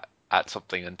ideas at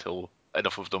something until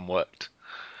enough of them worked.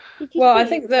 Did you Well, see I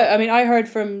think that, I heard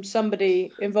from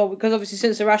somebody involved, because obviously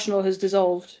since Irrational has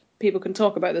dissolved, people can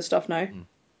talk about this stuff now.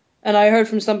 And I heard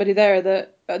from somebody there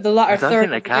that the latter I don't third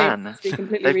think of they the game can. has to be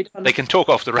completely redone. They can talk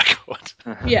off the record.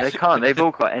 Yeah. They can't. They've all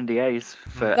got NDAs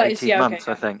for That is, 18 yeah, okay, months,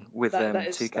 yeah. I think, with That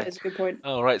 2K. is a good point.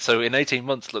 All right, so in 18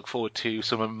 months, look forward to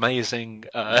some amazing,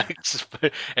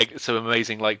 some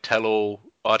amazing like tell-all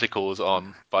articles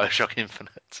on Bioshock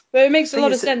Infinite. But it makes a Thing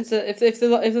lot of is, sense that if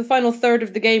the final third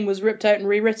of the game was ripped out and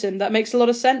rewritten, that makes a lot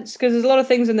of sense, because there's a lot of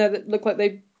things in there that look like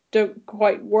they don't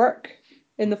quite work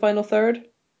in the final third.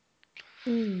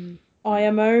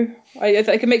 IMO.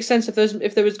 It can make sense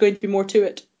if there was going to be more to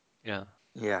it. Yeah.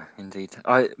 Yeah, indeed.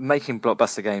 Making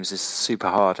blockbuster games is super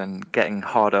hard and getting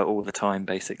harder all the time,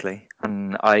 basically.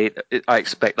 And I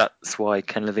expect that's why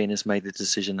Ken Levine has made the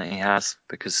decision that he has,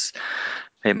 because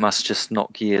it must just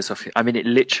knock years off. I mean, it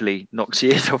literally knocks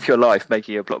years off your life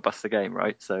making a blockbuster game,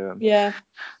 right? So Yeah.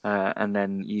 and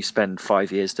then you spend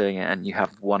 5 years doing it, and you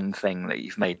have one thing that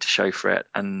you've made to show for it,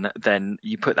 and then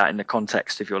you put that in the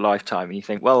context of your lifetime, and you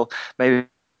think, well, maybe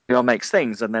I'll make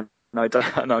things, and then I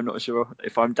don't, and I'm not sure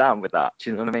if I'm down with that. Do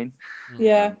you know what I mean?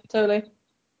 Yeah, totally.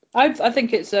 I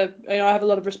think it's I have a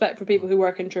lot of respect for people who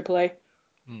work in AAA,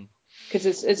 because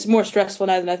it's more stressful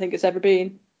now than I think it's ever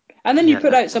been. And then you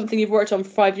put out something you've worked on for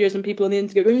 5 years, and people on the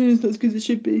internet go, it's not as good as it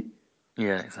should be.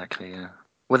 Yeah, exactly. Yeah.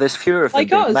 Well, there's fewer of them Like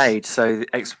being us. made, so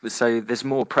there's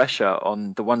more pressure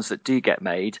on the ones that do get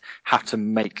made, have to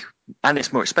make, and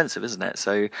it's more expensive, isn't it?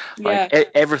 So like Yeah.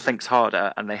 everything's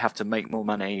harder, and they have to make more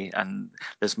money, and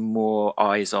there's more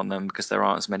eyes on them because there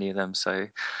aren't as many of them. So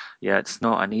yeah, it's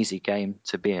not an easy game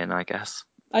to be in, I guess.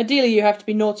 Ideally, you have to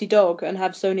be Naughty Dog and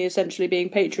have Sony essentially being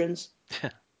patrons.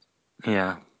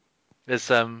 Yeah. There's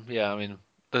I mean,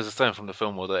 there's a saying from the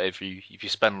film world that if you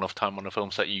spend enough time on a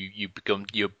film set,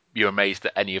 you're amazed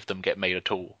that any of them get made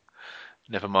at all.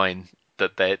 Never mind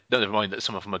that they're never mind that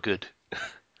some of them are good.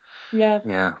 Yeah.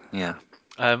 Yeah.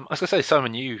 I was gonna say,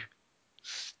 Simon,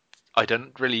 I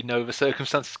don't really know the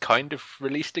circumstances, kind of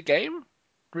released a game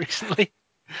recently.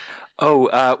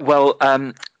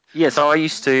 Oh, yeah, so I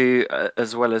used to,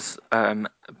 as well as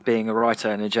being a writer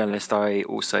and a journalist, I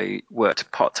also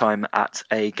worked part-time at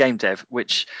a game dev,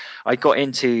 which I got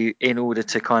into in order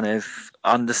to kind of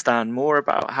understand more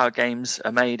about how games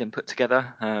are made and put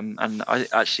together. And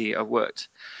I worked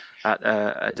at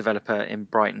a developer in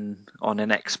Brighton on an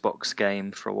Xbox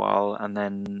game for a while, and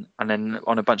then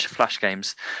on a bunch of Flash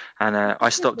games. And I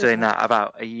stopped doing that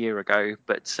about a year ago,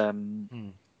 but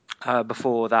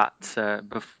before that,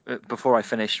 before I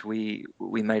finished, we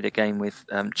made a game with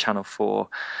Channel 4.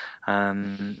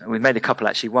 We made a couple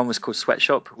actually. One was called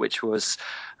Sweatshop, which was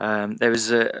there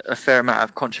was a fair amount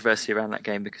of controversy around that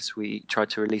game because we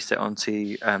tried to release it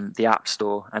onto the App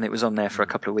Store, and it was on there for a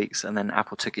couple of weeks, and then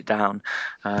Apple took it down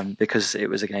because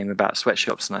it was a game about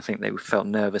sweatshops, and I think they felt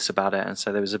nervous about it, and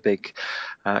so there was a big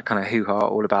kind of hoo-ha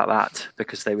all about that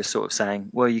because they were sort of saying,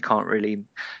 well, you can't really,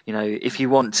 if you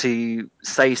want to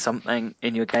say something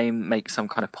in your game, make some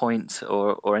kind of point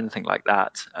or anything like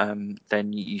that,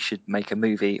 then you should make a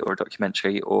movie or a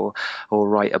documentary or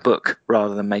write a book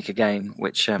rather than make a game,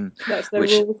 which That's their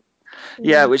rule.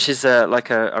 yeah, which is like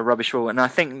a rubbish rule, and I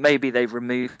think maybe they've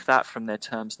removed that from their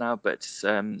terms now. But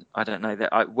I don't know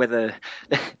whether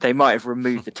they might have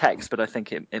removed the text, but I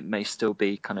think it may still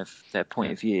be kind of their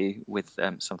point of view with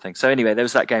something. So anyway, there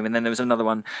was that game, and then there was another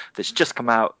one that's just come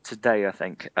out today, I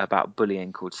think, about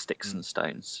bullying called Sticks and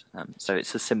Stones. So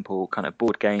it's a simple kind of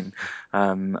board game,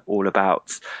 all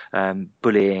about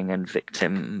bullying and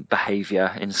victim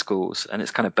behaviour in schools, and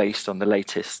it's kind of based on the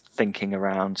latest thinking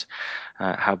around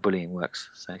how bullying works.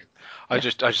 So I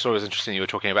just thought it was interesting you were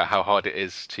talking about how hard it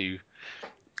is to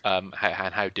and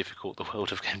how difficult the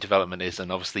world of game development is,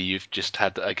 and obviously you've just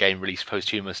had a game released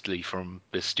posthumously from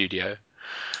this studio.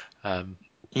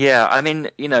 Yeah, I mean,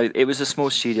 it was a small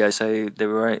studio, so there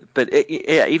were, but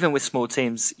yeah, even with small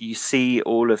teams, you see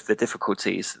all of the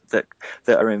difficulties that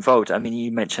are involved. I mean,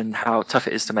 you mentioned how tough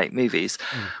it is to make movies.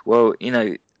 Well,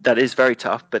 that is very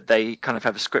tough, but they kind of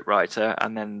have a script writer,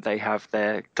 and then they have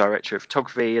their director of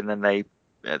photography, and then they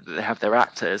have their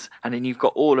actors, and then you've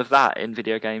got all of that in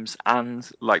video games, and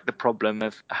like the problem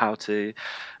of how to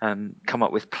come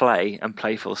up with play and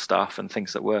playful stuff and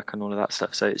things that work and all of that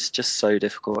stuff. So it's just so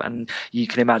difficult, and you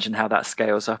can imagine how that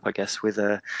scales up, I guess, with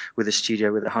a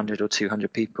studio with 100 or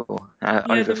 200 people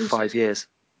over 5 years.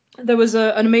 There was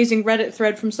an amazing Reddit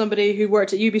thread from somebody who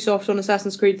worked at Ubisoft on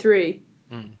Assassin's Creed 3.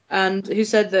 And who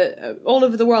said that all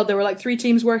over the world there were like 3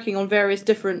 teams working on various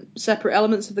different separate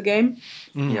elements of the game.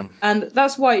 Yeah. And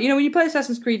that's why, when you play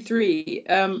Assassin's Creed 3,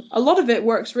 a lot of it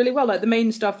works really well. Like the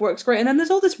main stuff works great, and then there's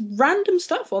all this random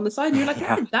stuff on the side, and you're like,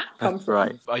 where did that come from?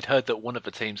 Right. I'd heard that one of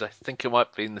the teams, I think it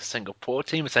might be in the Singapore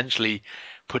team, essentially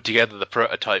put together the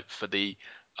prototype for the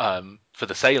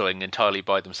sailing entirely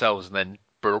by themselves, and then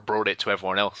brought it to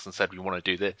everyone else and said, we want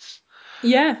to do this.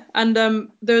 Yeah,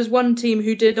 and there's one team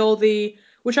who did all the,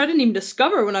 which I didn't even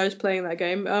discover when I was playing that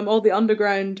game, all the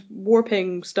underground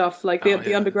warping stuff, like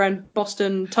the underground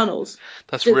Boston tunnels.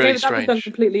 That's really That strange. was done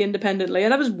completely independently,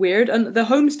 and that was weird. And the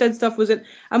homestead stuff was it.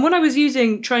 And when I was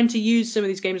trying to use some of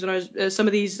these games, when I was some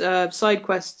of these side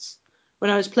quests,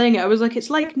 when I was playing it, I was like, it's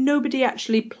like nobody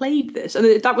actually played this,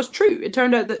 and that was true. It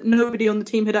turned out that nobody on the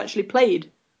team had actually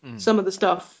played some of the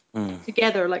stuff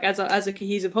together, like as a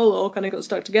cohesive whole. It all kind of got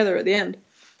stuck together at the end.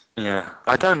 Yeah,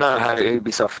 I don't know how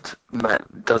Ubisoft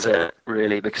does it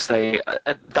really, because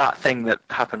that thing that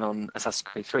happened on Assassin's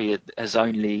Creed 3 has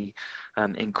only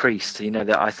increased.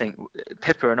 That I think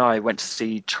Pippa and I went to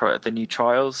see the new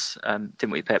Trials,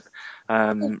 didn't we, Pip?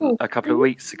 A couple of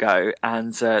weeks ago,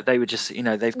 and they were just,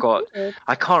 they've got,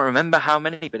 I can't remember how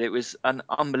many, but it was an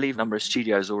unbelievable number of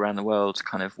studios all around the world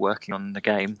kind of working on the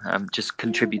game, just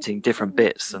contributing different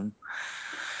bits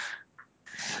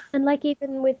And like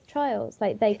even with Trials,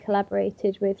 like they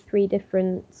collaborated with 3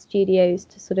 different studios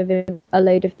to sort of a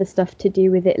load of the stuff to do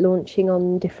with it launching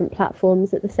on different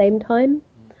platforms at the same time.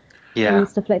 Yeah. And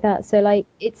stuff like that. So like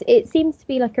it seems to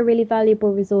be like a really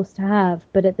valuable resource to have,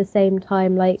 but at the same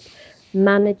time, like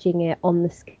managing it on the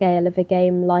scale of a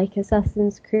game like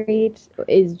Assassin's Creed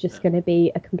is just going to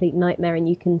be a complete nightmare, and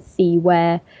you can see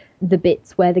where the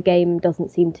bits where the game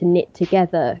doesn't seem to knit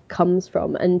together comes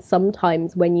from. And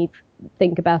sometimes when you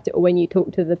think about it, or when you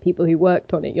talk to the people who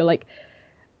worked on it, you're like,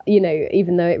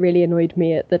 even though it really annoyed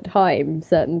me at the time,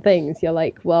 certain things, you're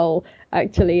like, well,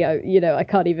 actually, I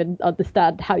can't even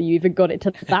understand how you even got it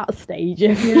to that stage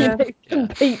of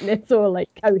completeness or like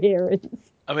coherence.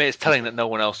 I mean, it's telling that no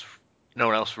one else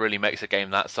really makes a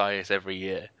game that size every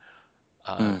year.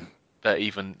 That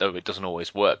even though it doesn't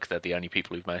always work, they're the only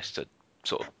people who've managed to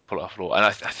sort of pull it off at all. And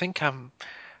I think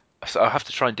so I'll have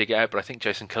to try and dig it out, but I think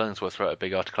Jason Killingsworth wrote a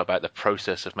big article about the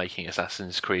process of making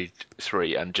Assassin's Creed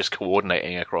 3 and just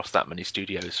coordinating across that many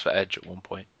studios for Edge at one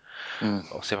point.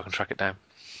 I'll see if I can track it down.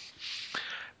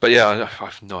 But yeah, I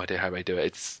have no idea how they do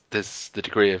it. There's the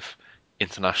degree of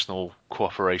international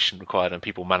cooperation required and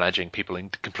people managing people in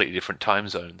completely different time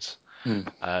zones.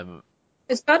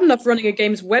 It's bad enough running a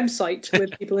game's website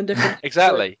with people in different.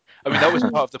 Exactly. I mean, that was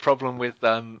part of the problem with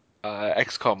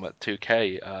XCOM at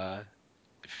 2K.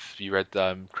 If you read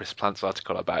Chris Plant's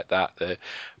article about that,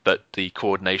 the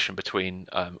coordination between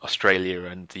Australia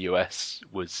and the US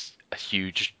was a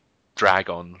huge drag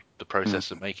on the process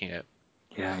of making it.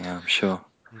 Yeah, I'm sure.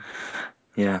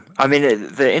 Yeah, I mean,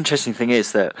 the interesting thing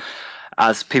is that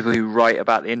as people who write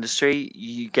about the industry,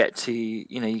 you get to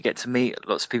meet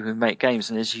lots of people who make games,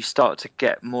 and as you start to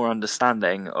get more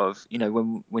understanding of,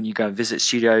 when you go and visit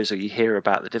studios or you hear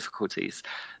about the difficulties,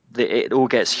 it all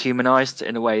gets humanized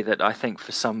in a way that I think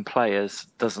for some players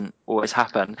doesn't always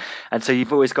happen. And so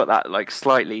you've always got that like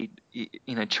slightly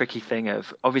tricky thing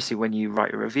of, obviously when you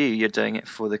write a review, you're doing it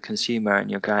for the consumer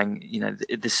and you're going,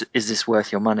 is this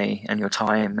worth your money and your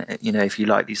time, if you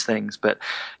like these things. But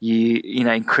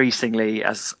increasingly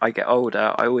as I get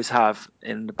older, I always have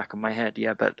in the back of my head,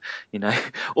 but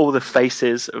all the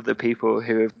faces of the people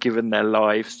who have given their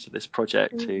lives to this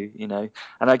project, and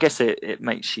I guess it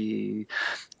makes you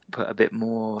put a bit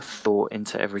more thought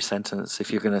into every sentence.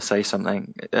 If you're going to say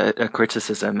something, a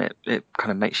criticism, it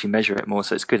kind of makes you measure it more,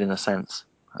 so it's good in a sense.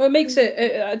 Well, it makes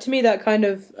it to me that kind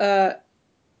of it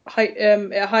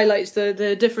highlights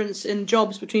the difference in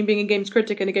jobs between being a games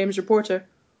critic and a games reporter.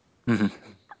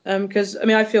 Because I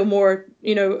mean, I feel more,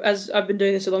 as I've been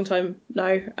doing this a long time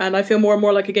now, and I feel more and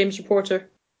more like a games reporter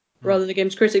rather than a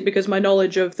games critic, because my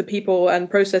knowledge of the people and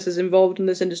processes involved in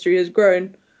this industry has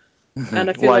grown. And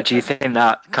I feel Why do you think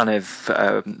that kind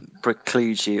of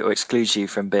precludes you or excludes you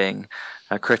from being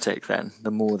a critic then?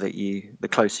 The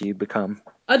closer you become.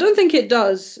 I don't think it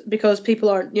does, because people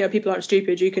aren't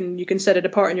stupid. You can set it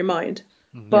apart in your mind.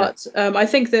 But I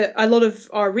think that a lot of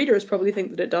our readers probably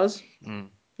think that it does. And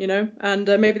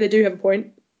maybe they do have a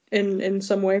point in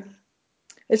some way.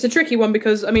 It's a tricky one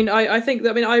because I think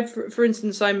that for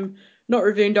instance, I'm not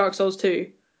reviewing Dark Souls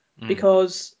 2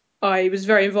 because I was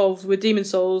very involved with Demon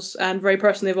Souls and very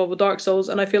personally involved with Dark Souls,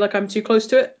 and I feel like I'm too close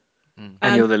to it.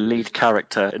 And you're the lead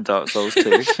character in Dark Souls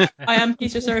 2. I am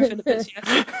Peter Seraphine of this,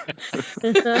 yes.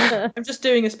 I'm just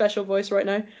doing a special voice right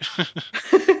now.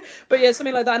 But yeah,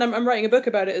 something like that, and I'm writing a book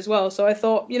about it as well, so I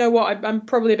thought, you know what, I'm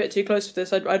probably a bit too close for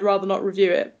this, I'd rather not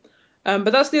review it. But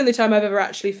that's the only time I've ever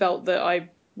actually felt that I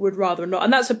would rather not.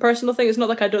 And that's a personal thing, it's not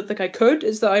like I don't think I could,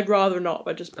 it's that I'd rather not,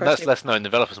 but just personally. And that's less known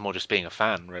developers, more just being a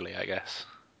fan, really, I guess.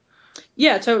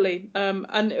 Yeah, totally.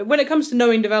 And when it comes to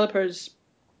knowing developers,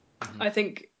 I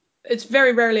think it's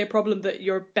very rarely a problem that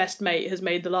your best mate has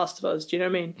made The Last of Us. Do you know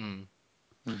what I mean?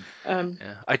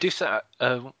 Yeah, I do say.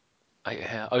 I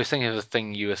was thinking of the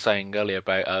thing you were saying earlier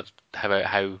about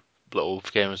how little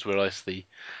gamers realise the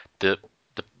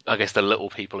I guess the little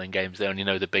people in games, they only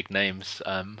know the big names.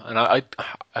 And I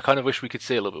kind of wish we could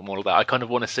see a little bit more of that. I kind of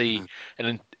want to see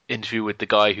an interview with the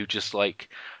guy who just like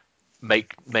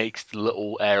makes the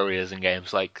little areas in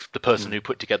games, like the person who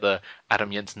put together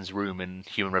Adam Jensen's room in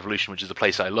Human Revolution, which is a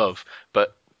place I love.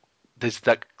 But there's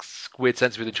that weird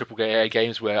sense within AAA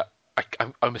games where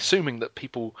I'm assuming that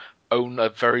people own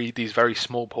these very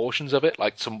small portions of it,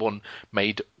 like someone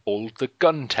made all the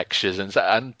gun textures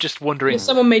and just wondering. If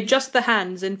someone made just the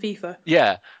hands in FIFA.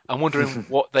 Yeah, I'm wondering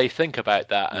what they think about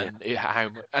that and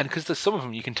because there's some of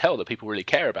them you can tell that people really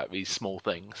care about these small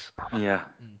things. Yeah.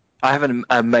 I have an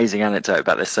amazing anecdote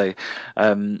about this. So,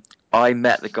 I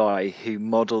met the guy who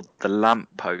modelled the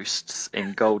lampposts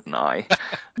in GoldenEye.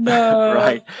 No.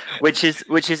 Right, which is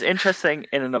interesting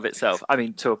in and of itself. I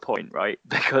mean, to a point, right?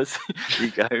 Because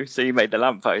so you made the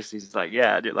lamppost. He's like,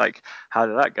 yeah. And you're like, how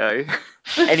did that go?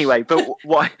 Anyway, but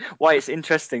why it's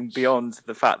interesting beyond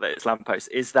the fact that it's lampposts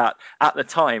is that at the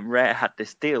time Rare had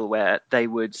this deal where they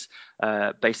would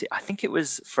basically, I think it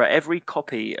was for every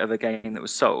copy of a game that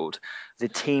was sold, the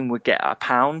team would get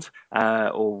 £1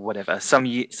 or whatever,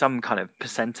 some kind of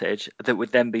percentage that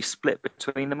would then be split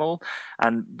between them all.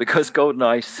 And because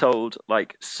GoldenEye sold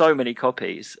like so many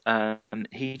copies,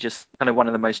 he just kind of one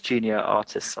of the most junior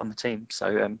artists on the team. So,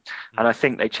 and I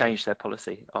think they changed their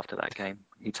policy after that game.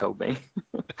 He told me.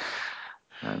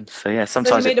 So yeah,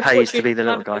 sometimes it pays to be the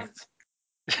little guy.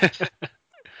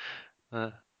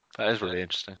 That is really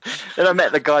interesting. Then I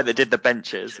met the guy that did the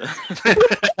benches.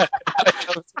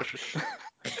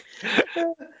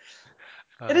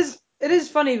 It It is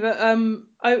funny, but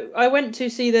I went to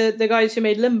see the guys who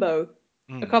made Limbo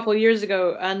a Mm. couple of years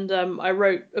ago, and I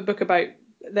wrote a book about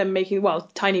them making, well,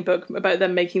 tiny book about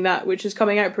them making that, which is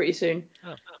coming out pretty soon.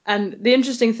 Oh. And the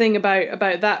interesting thing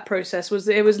about that process was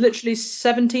that it was literally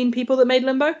 17 people that made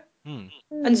Limbo, Mm.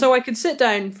 and so I could sit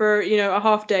down for a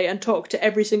half day and talk to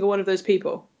every single one of those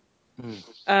people. Mm.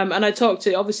 And I talked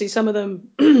to obviously some of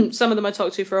them, some of them I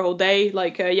talked to for a whole day,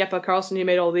 like Jeppe Carlsen, who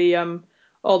made all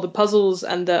the puzzles,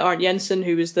 and Arnt Jensen,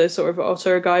 who was the sort of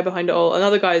author guy behind it all, and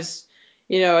other guys,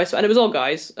 and it was all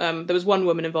guys. There was one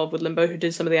woman involved with Limbo who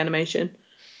did some of the animation.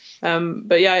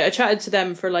 But yeah, I chatted to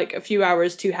them for like a few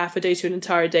hours to half a day to an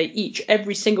entire day each,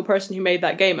 every single person who made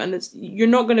that game, and you're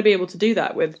not going to be able to do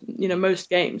that with most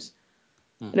games.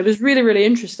 And it was really, really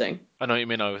interesting. I know what you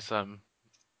mean. I was having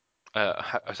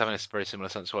a very similar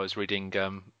sense while I was reading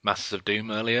Masters of Doom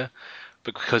earlier,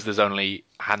 but because there's only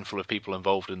a handful of people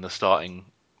involved in the starting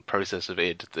process of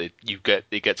it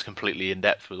gets completely in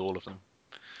depth with all of them.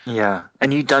 Yeah,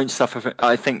 and you don't suffer from,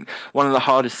 I think one of the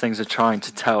hardest things of trying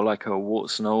to tell like a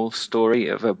warts and all story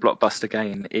of a blockbuster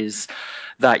game is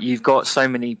that you've got so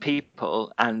many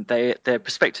people and their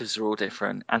perspectives are all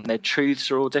different and their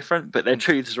truths are all different, but their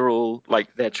truths are all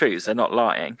like their truths, they're not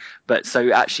lying. But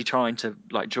so actually trying to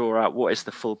like draw out what is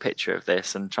the full picture of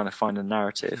this and trying to find a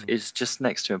narrative is just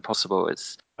next to impossible.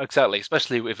 It's Exactly,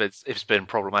 especially if it's been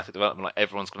problematic development, like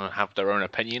everyone's going to have their own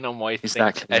opinion on why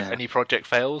exactly, yeah. any project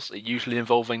fails, usually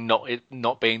involving it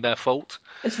not being their fault.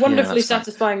 It's Yeah, wonderfully that's right.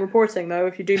 satisfying reporting, though,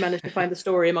 if you do manage to find the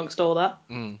story amongst all that.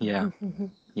 Yeah,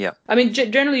 yeah. I mean,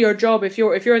 generally, your job, if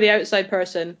you're the outside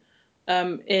person,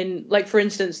 in like for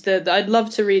instance, I'd love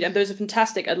to read. And there's a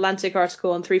fantastic Atlantic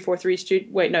article on 343 Studio.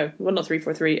 Wait, no, well, not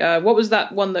 343. What was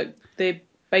that one that the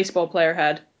baseball player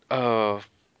had? Oh,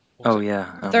 Oh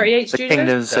yeah, 38 the Studios.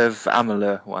 Kingdoms of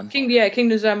Amalur one.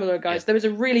 Kingdoms of Amalur, guys. Yeah. There was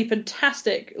a really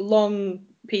fantastic long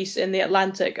piece in the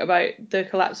Atlantic about the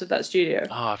collapse of that studio.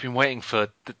 I've been waiting for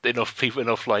enough people,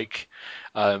 enough like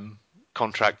um,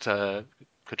 contract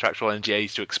contractual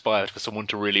NDAs to expire for someone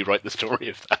to really write the story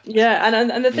of that. Yeah,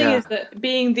 and the thing Yeah. is that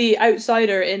being the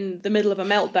outsider in the middle of a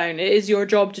meltdown, it is your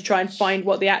job to try and find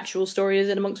what the actual story is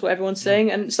in amongst what everyone's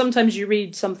saying. And sometimes you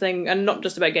read something, and not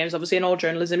just about games, obviously in all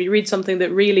journalism, you read something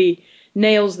that really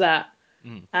nails that.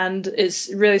 And it's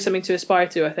really something to aspire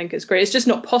to. I think it's great. It's just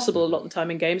not possible a lot of the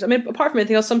time in games. I mean, apart from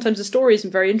anything else, sometimes the story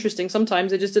isn't very interesting.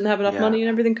 Sometimes they just didn't have enough Yeah. money and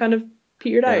everything kind of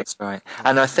petered Yeah, out. that's right.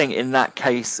 And I think in that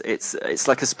case, it's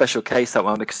like a special case, that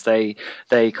one, because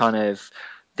they kind of,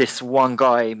 this one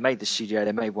guy made the studio,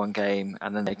 they made one game,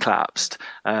 and then they collapsed.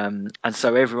 And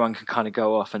so everyone can kind of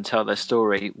go off and tell their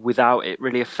story without it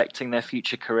really affecting their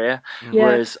future career. Yeah.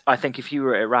 Whereas I think if you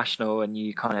were irrational and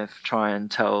you kind of try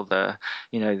and tell the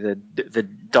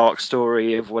dark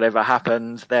story of whatever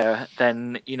happened there,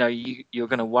 then you're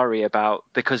going to worry about,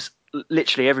 because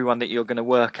literally everyone that you're going to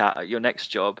work at your next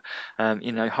job,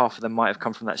 half of them might have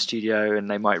come from that studio and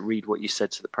they might read what you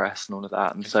said to the press and all of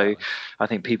that. And Exactly. so I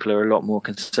think people are a lot more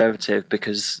conservative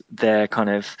because they're kind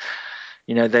of,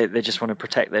 they just want to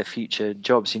protect their future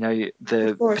jobs.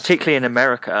 Of course. Particularly in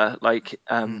America, like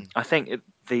I think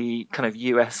the kind of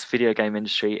US video game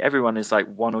industry, everyone is like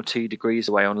 1 or 2 degrees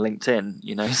away on LinkedIn.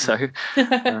 So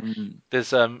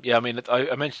There's I mean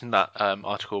I mentioned that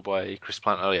article by Chris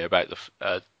Plant earlier about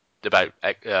the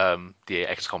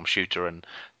XCOM shooter and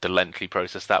the lengthy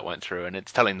process that went through, and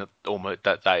it's telling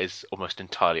that is almost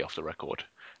entirely off the record.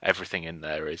 Everything in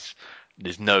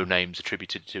there's no names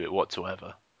attributed to it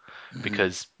whatsoever,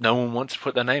 because no one wants to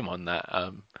put their name on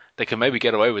that. They can maybe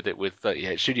get away with it with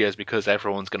 38 Studios because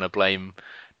everyone's going to blame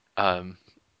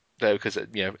because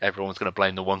everyone's going to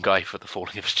blame the one guy for the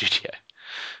falling of a studio.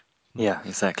 yeah,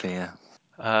 exactly, yeah.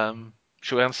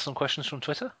 Should we answer some questions from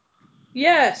Twitter?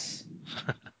 Yes.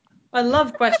 I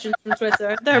love questions from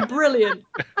Twitter. They're brilliant.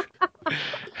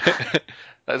 That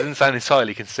doesn't sound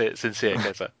entirely sincere,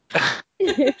 Keza.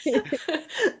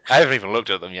 I haven't even looked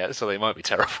at them yet, so they might be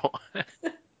terrible.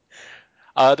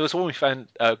 There was one we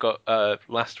got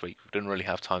last week. We didn't really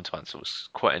have time to answer. It was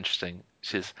quite interesting. It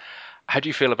says, how do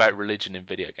you feel about religion in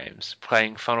video games?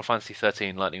 Playing Final Fantasy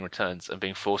 13 Lightning Returns and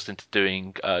being forced into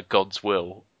doing God's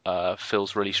will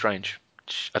feels really strange.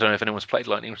 I don't know if anyone's played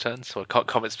Lightning Returns, so I can't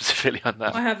comment specifically on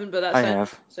that. I haven't, but that I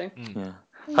sounds have. interesting.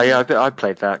 Yeah. Oh, yeah, I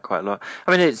played that quite a lot.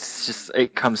 I mean,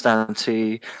 it comes down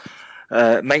to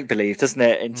make believe, doesn't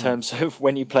it? In terms of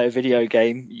when you play a video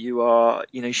game,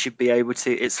 you should be able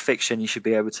to. It's fiction. You should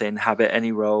be able to inhabit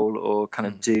any role or kind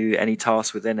of do any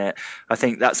task within it. I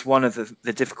think that's one of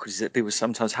the difficulties that people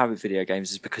sometimes have with video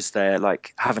games, is because they're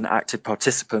like have an active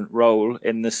participant role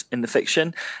in the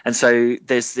fiction, and so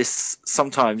there's this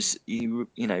sometimes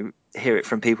hear it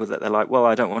from people that they're like, well,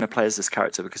 I don't want to play as this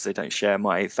character because they don't share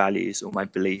my values or my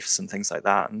beliefs and things like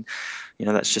that. And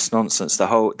that's just nonsense.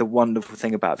 The wonderful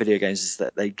thing about video games is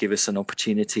that they give us an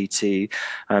opportunity to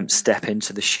step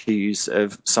into the shoes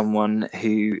of someone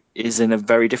who is in a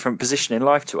very different position in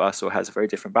life to us, or has a very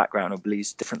different background, or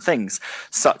believes different things,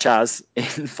 such as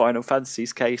in Final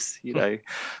Fantasy's case,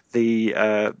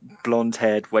 the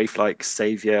blonde-haired waif-like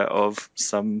savior of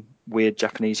some weird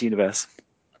Japanese universe.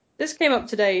 This came up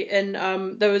today,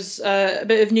 and there was a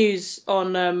bit of news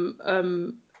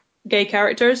on gay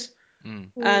characters.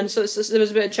 And so there was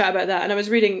a bit of chat about that, and I was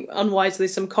reading unwisely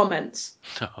some comments,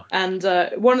 and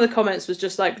one of the comments was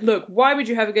just like, look, why would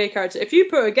you have a gay character? If you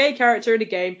put a gay character in a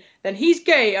game, then he's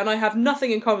gay and I have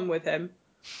nothing in common with him.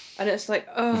 And it's like,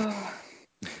 oh,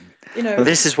 Well,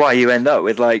 this is why you end up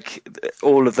with like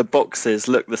all of the boxes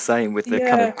look the same, with the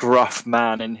kind of gruff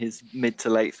man in his mid to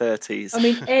late 30s. I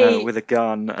mean, with a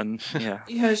gun, and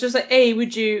it's just like,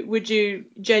 would you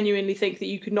genuinely think that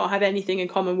you could not have anything in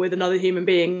common with another human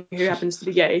being who happens to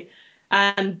be gay?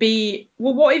 And B,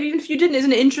 well, what even if you didn't?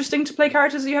 Isn't it interesting to play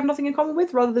characters that you have nothing in common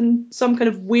with, rather than some kind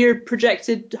of weird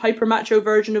projected hyper macho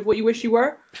version of what you wish you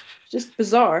were? It's just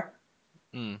bizarre.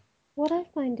 What I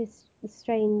find is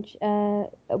strange,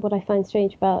 what I find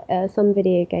strange about some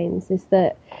video games is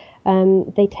that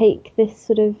they take this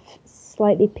sort of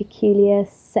slightly peculiar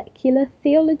secular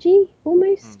theology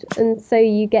almost, and so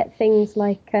you get things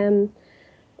like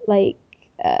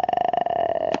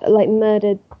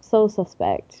Murdered Soul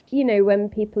Suspect. When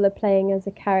people are playing as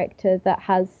a character that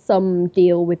has some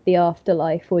deal with the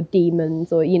afterlife or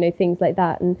demons or things like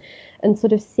that, and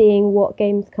sort of seeing what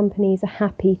games companies are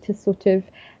happy to sort of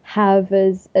have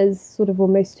as sort of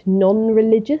almost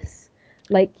non-religious.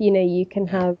 Like, you can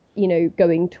have,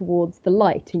 going towards the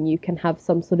light, and you can have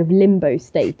some sort of limbo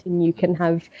state, and you can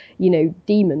have,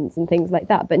 demons and things like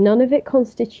that. But none of it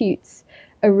constitutes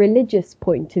a religious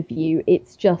point of view.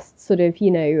 It's just sort of,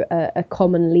 a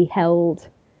commonly held.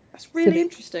 That's really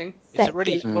interesting.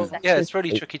 It's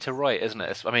really tricky to write, isn't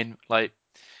it? I mean,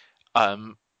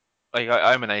 I'm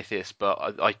an atheist,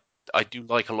 but I do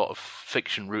like a lot of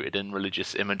fiction rooted in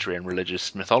religious imagery and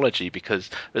religious mythology, because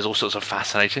there's all sorts of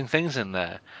fascinating things in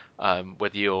there.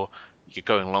 Whether you're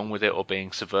going along with it or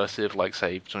being subversive, like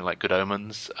say something like Good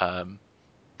Omens.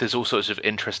 There's all sorts of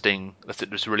interesting. That's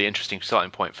a really interesting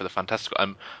starting point for the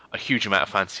fantastical. A huge amount of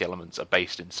fantasy elements are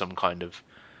based in some kind of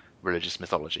religious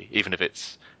mythology, even if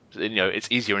it's it's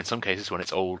easier in some cases when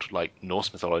it's old, like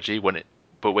Norse mythology.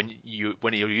 But when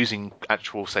you're using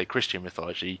actual, say, Christian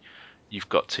mythology, you've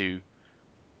got to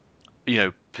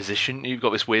position. You've got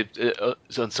this weird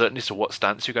uncertainty as to what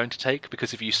stance you're going to take,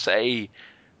 because if you say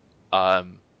all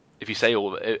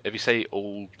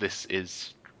this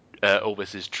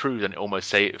is true, then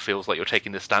it feels like you're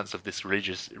taking the stance of this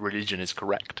religion is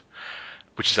correct,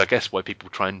 which is, I guess, why people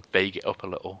try and vague it up a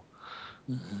little.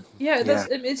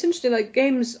 It's interesting. Like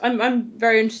games, I'm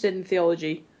very interested in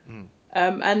theology,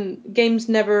 and games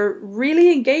never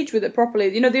really engage with it properly.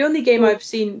 The only game I've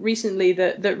seen recently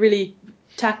that really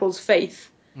tackles faith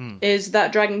is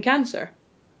that Dragon Cancer.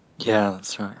 Yeah,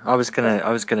 that's right. I was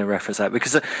gonna reference that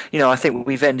because I think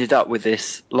we've ended up with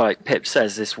this, like Pip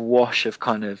says, this wash of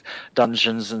kind of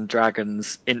Dungeons and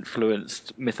Dragons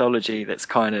influenced mythology that's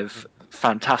kind of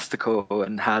fantastical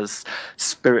and has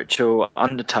spiritual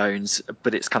undertones,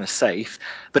 but it's kind of safe.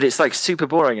 But it's like super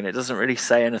boring, and it doesn't really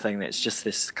say anything. It's just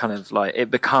this kind of like,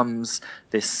 it becomes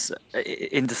this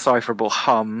indecipherable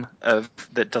hum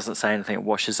that doesn't say anything. It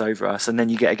washes over us, and then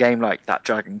you get a game like that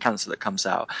Dragon Cancer that comes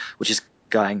out, which is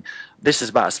going, this is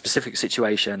about a specific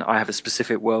situation. I have a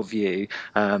specific worldview.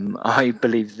 I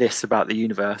believe this about the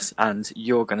universe, and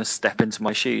you're going to step into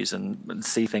my shoes and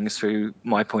see things through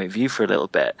my point of view for a little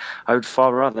bit. I would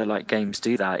far rather like games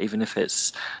do that, even if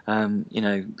it's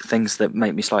things that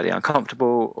make me slightly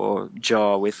uncomfortable or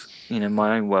jar with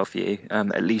my own worldview.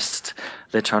 At least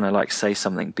they're trying to like say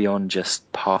something beyond just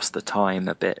pass the time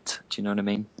a bit. Do you know what I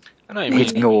mean? I know what you mean.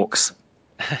 Hitting orcs.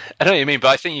 I know what you mean, but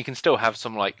I think you can still have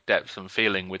some like depth and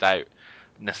feeling without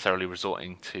necessarily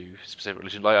resorting to specific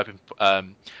religion. Like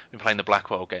I've been playing the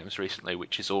Blackwell games recently,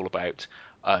 which is all about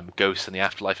ghosts and the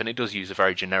afterlife, and it does use a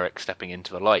very generic stepping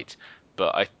into the light.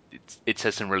 But it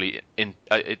says some really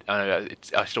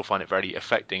I still find it very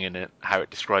affecting in how it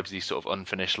describes these sort of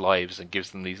unfinished lives and gives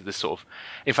them this sort of.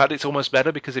 In fact, it's almost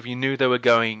better, because if you knew they were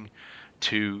going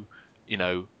to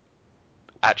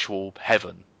actual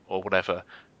heaven or whatever,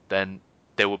 then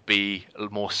there would be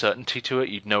more certainty to it.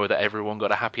 You'd know that everyone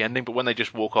got a happy ending. But when they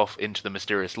just walk off into the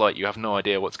mysterious light, you have no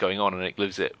idea what's going on, and it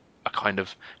gives it a kind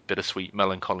of bittersweet,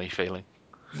 melancholy feeling.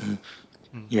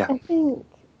 Yeah. I think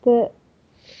that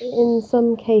in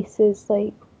some cases,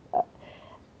 like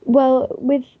Well,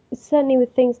 certainly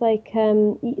with things like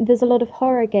there's a lot of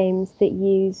horror games that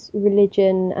use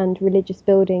religion and religious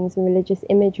buildings and religious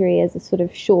imagery as a sort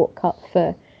of shortcut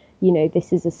for,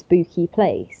 this is a spooky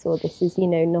place or this is,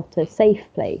 not a safe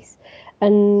place,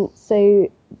 and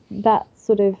so that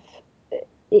sort of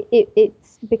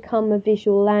it's become a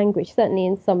visual language, certainly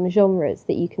in some genres,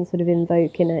 that you can sort of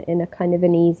invoke in a kind of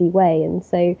an easy way, and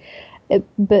so,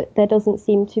 but there doesn't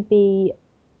seem to be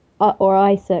or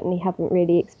I certainly haven't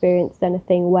really experienced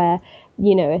anything where,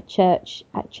 a church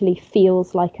actually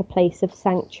feels like a place of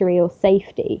sanctuary or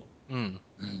safety. Mm.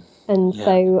 And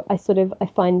so I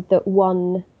find that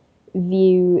one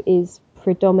view is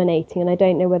predominating, and I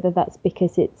don't know whether that's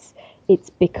because it's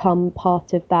become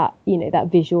part of that, that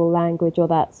visual language or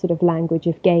that sort of language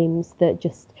of games that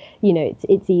just,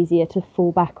 it's easier to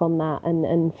fall back on that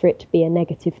and for it to be a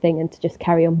negative thing and to just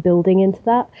carry on building into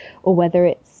that, or whether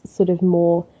it's sort of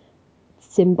more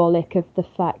symbolic of the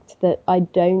fact that I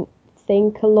don't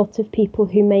think a lot of people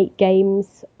who make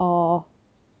games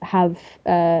have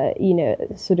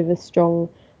sort of a strong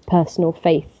personal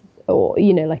faith, or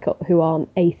like who aren't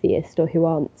atheist or who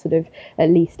aren't sort of at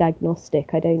least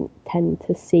agnostic. I don't tend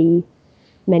to see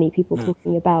many people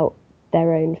talking about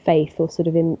their own faith or sort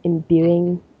of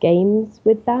imbuing games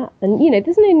with that. And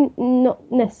there's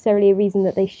not necessarily a reason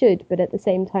that they should, but at the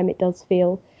same time it does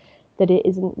feel that it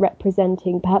isn't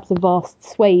representing perhaps a vast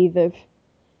swathe of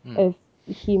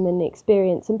human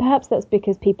experience. And perhaps that's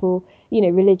because people,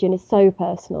 religion is so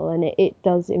personal and it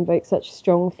does invoke such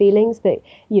strong feelings that,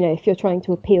 if you're trying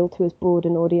to appeal to as broad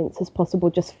an audience as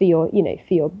possible just for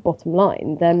your bottom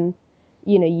line, then,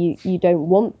 you don't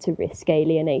want to risk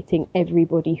alienating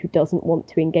everybody who doesn't want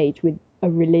to engage with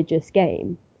a religious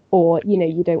game. Or,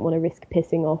 you don't want to risk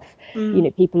pissing off,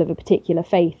 people of a particular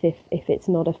faith if it's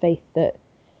not a faith that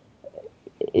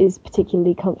is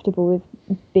particularly comfortable with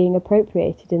being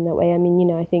appropriated in that way. I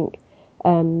mean, I think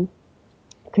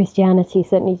Christianity,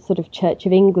 certainly sort of Church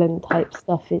of England type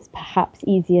stuff, is perhaps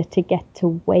easier to get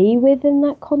away with in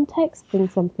that context than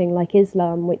something like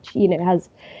Islam, which, has...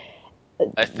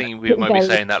 I think we might be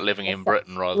saying that living in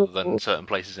Britain rather than certain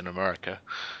places in America,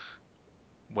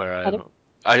 where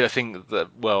I think that,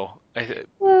 well,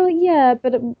 yeah,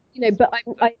 but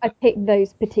I picked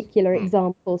those particular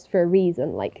examples for a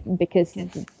reason, like because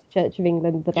the Church of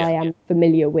England that I am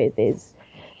familiar with is,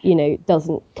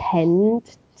 doesn't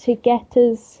tend to get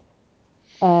as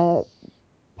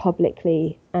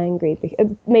publicly angry,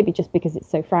 maybe just because it's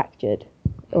so fractured,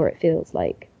 or it feels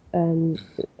like, and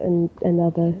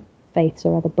other faiths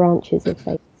or other branches of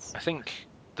faiths. I think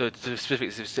the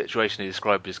specific situation he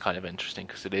described is kind of interesting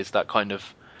because it is that kind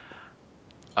of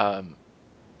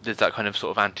there's that kind of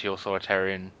sort of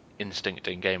anti-authoritarian instinct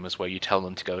in gamers where you tell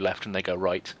them to go left and they go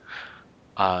right,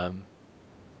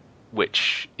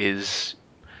 which is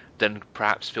then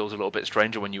perhaps feels a little bit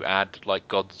stranger when you add like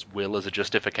God's will as a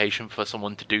justification for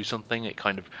someone to do something. It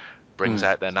kind of brings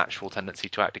out their natural tendency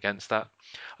to act against that.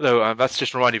 Although that's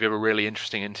just reminded me of a really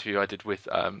interesting interview I did with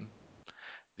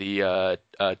the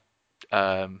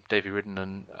Davey Ridden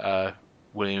and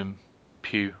William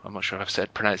Pugh. I'm not sure if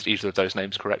I've pronounced either of those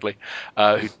names correctly.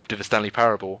 Who did the Stanley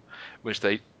Parable, which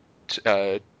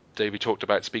Davey talked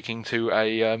about speaking to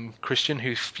a Christian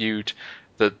who viewed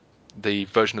the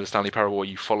version of the Stanley Parable where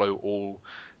you follow all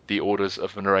the orders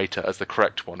of the narrator as the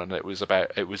correct one, and it was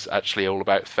actually all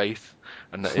about faith,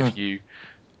 and that if you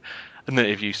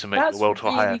submit your will to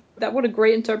a higher... What a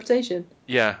great interpretation.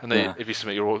 Yeah, and if you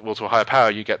submit your will to a higher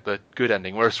power, you get the good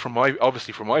ending. Whereas from my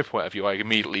point of view, I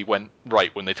immediately went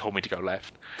right when they told me to go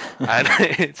left, and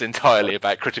it's entirely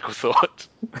about critical thought.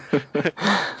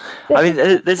 I mean,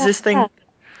 there's this thing.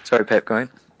 Sorry, Pip, go on.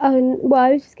 Well,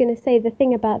 I was just going to say the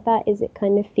thing about that is it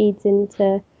kind of feeds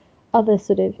into other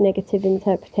sort of negative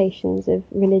interpretations of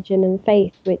religion and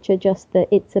faith, which are just that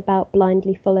it's about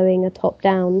blindly following a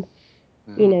top-down,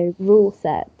 rule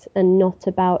set, and not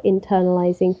about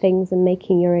internalizing things and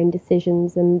making your own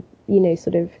decisions and,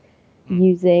 sort of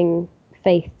using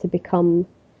faith to become,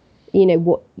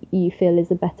 what you feel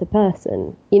is a better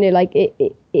person. Like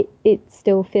it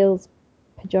still feels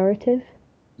pejorative.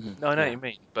 No, I know what you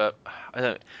mean, but I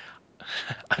don't.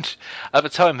 At the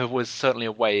time, there was certainly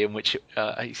a way in which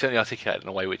he certainly articulated in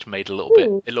a way which made a little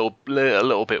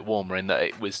bit warmer. In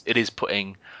that it is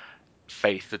putting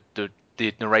faith.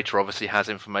 The narrator obviously has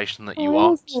information that you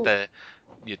aren't there.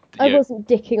 I wasn't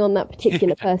dicking on that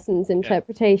particular person's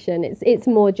interpretation. It's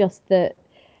more just that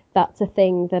that's a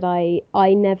thing that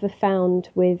I never found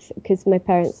with, because my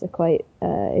parents are quite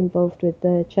involved with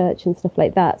the church and stuff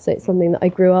like that, so it's something that I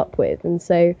grew up with, and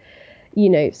so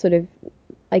sort of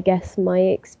I guess my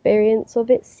experience of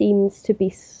it seems to be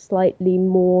slightly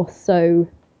more so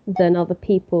than other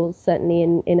people, certainly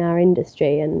in our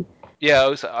industry. And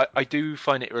Yeah, I do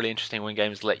find it really interesting when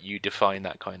games let you define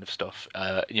that kind of stuff.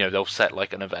 They'll set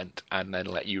like an event and then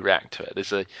let you react to it.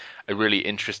 There's a really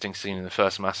interesting scene in the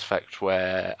first Mass Effect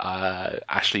where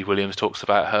Ashley Williams talks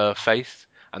about her faith,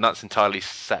 and that's entirely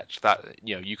set. That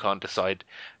you can't decide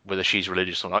whether she's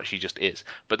religious or not. She just is.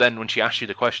 But then when she asks you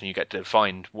the question, you get to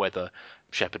define whether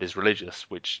Shepard is religious,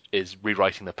 which is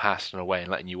rewriting the past in a way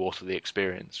and letting you alter the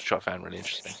experience, which I found really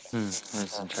interesting.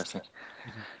 That's interesting.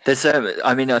 There's,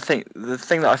 I think the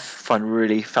thing that I find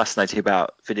really fascinating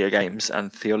about video games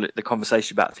and the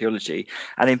conversation about theology,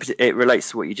 and it relates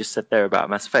to what you just said there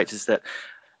about Mass Effect, is that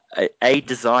a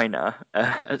designer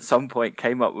at some point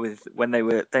came up with when they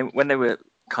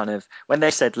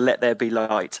said let there be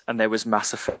light and there was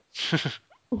Mass Effect.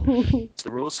 The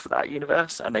rules for that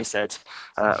universe, and they said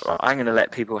I'm going to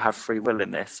let people have free will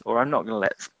in this, or I'm not going to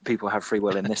let people have free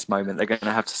will in this moment. They're going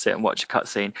to have to sit and watch a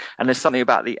cutscene. And there's something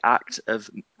about the act of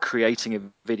creating a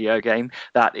video game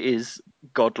that is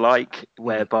godlike,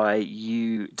 whereby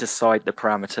you decide the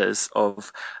parameters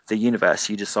of the universe,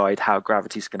 you decide how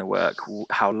gravity's going to work,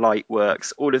 how light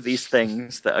works, all of these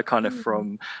things that are kind of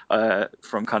from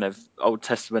kind of Old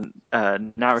Testament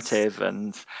narrative,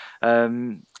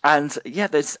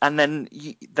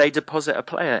 they deposit a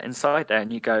player inside there,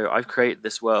 and you go, I've created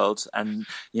this world, and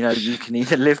you can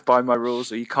either live by my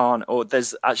rules or you can't, or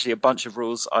there's actually a bunch of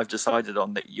rules I've decided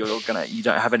on that you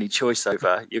don't have any choice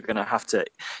over. You're gonna have to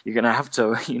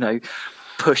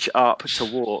push up to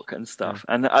walk and stuff.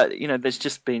 And there's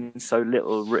just been so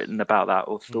little written about that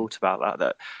or thought about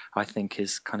that I think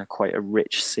is kind of quite a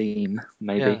rich theme,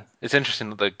 maybe. Yeah. It's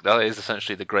interesting that is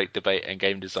essentially the great debate in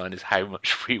game design, is how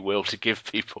much free will to give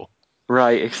people.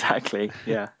 Right, exactly.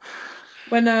 Yeah.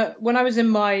 When I was in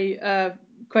my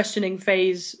questioning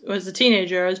phase as a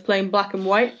teenager, I was playing Black and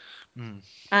White,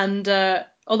 and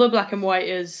although Black and White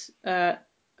is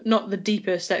not the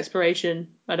deepest exploration,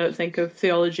 I don't think, of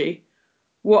theology,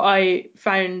 what I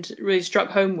found really struck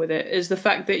home with it is the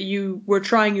fact that you were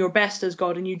trying your best as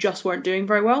God and you just weren't doing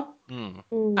very well.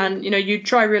 And you'd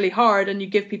try really hard and you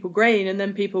give people grain, and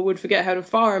then people would forget how to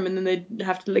farm, and then they'd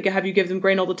have to have you give them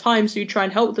grain all the time, so you'd try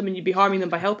and help them and you'd be harming them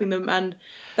by helping them. And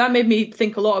that made me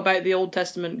think a lot about the Old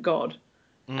Testament God,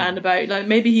 and about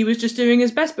maybe he was just doing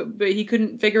his best, but he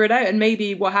couldn't figure it out, and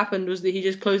maybe what happened was that he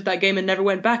just closed that game and never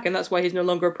went back, and that's why he's no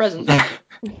longer a present.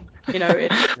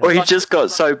 Or he just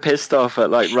got so pissed off at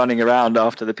running around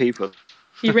after the people.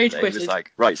 He rage quitted. He was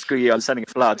like, right, screw you, I'm sending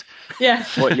a flood. Yeah.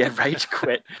 Rage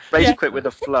quit. Rage quit with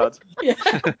a flood. Yeah.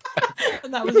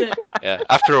 And that was it. Yeah.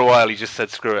 After a while, he just said,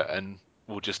 screw it, and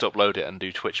we'll just upload it and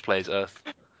do Twitch Plays Earth.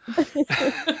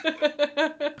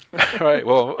 Right,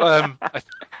 well,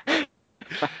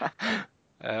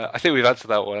 I think we've answered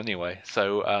that one anyway.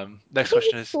 So next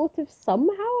question is... sort of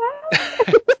somehow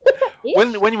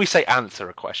When we say answer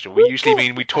a question, we usually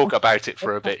mean we talk about it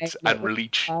for a bit and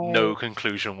reach no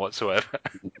conclusion whatsoever.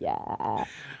 Yeah,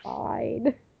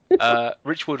 fine.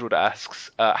 Rich Woodward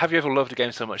asks, have you ever loved a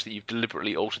game so much that you've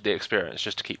deliberately altered the experience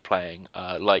just to keep playing,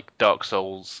 like Dark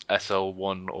Souls,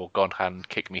 SL1, or God Hand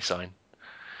Kick Me sign?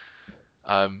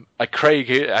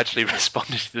 Craig actually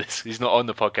responded to this. He's not on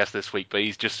the podcast this week, but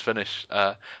he's just finished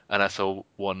an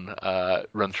SL1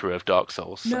 run through of Dark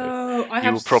Souls. So no, I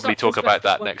you will probably talk about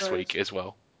that next week as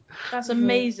well. That's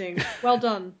amazing. Well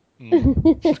done.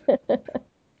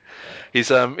 He's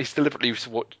deliberately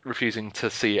refusing to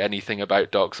see anything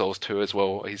about Dark Souls 2 as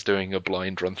well. He's doing a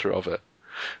blind run through of it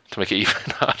to make it even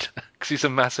harder because he's a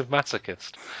massive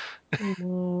masochist. I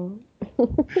don't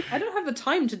have the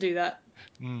time to do that.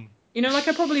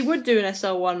 I probably would do an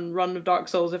SL1 run of Dark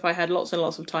Souls if I had lots and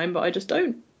lots of time, but I just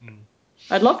don't.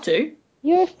 I'd love to.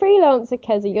 You're a freelancer,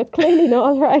 Keza. You're clearly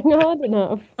not trying hard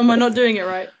enough. Am I not doing it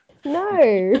right? No.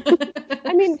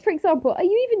 I mean, for example, are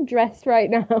you even dressed right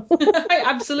now? I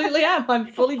absolutely am. I'm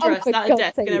fully dressed at a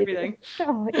desk and everything.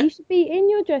 Oh, you should be in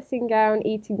your dressing gown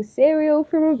eating cereal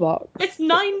from a box. It's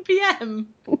 9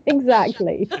 p.m.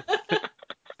 Exactly.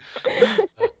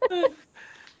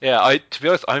 Yeah, to be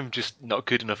honest, I'm just not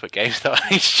good enough at games that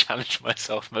I challenge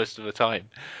myself most of the time.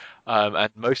 I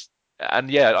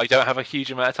don't have a huge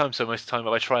amount of time, so most of the time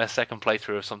if I try a second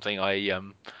playthrough of something, I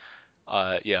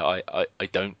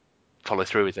don't follow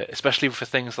through with it. Especially for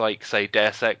things like, say,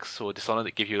 Deus Ex or Dishonored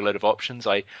that give you a load of options.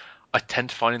 I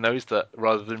tend to find in those that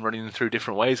rather than running them through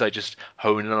different ways, I just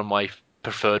hone in on my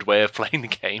preferred way of playing the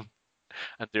game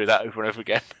and do that over and over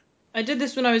again. I did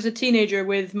this when I was a teenager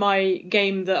with my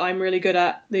game that I'm really good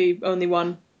at, the only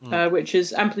one, which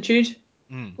is Amplitude.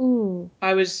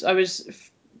 I was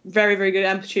very, very good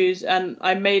amplitudes, and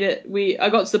I made it. I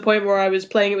got to the point where I was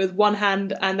playing it with one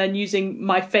hand and then using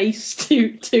my face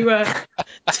to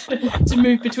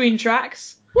move between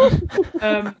tracks,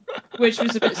 which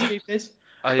was a bit stupid.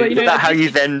 But Is that how you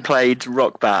then played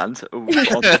Rock Band on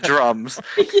the drums?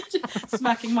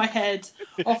 Smacking my head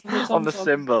off of the tom-tom. On the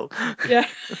cymbal. Yeah.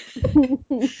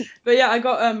 But yeah, I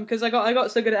got because I got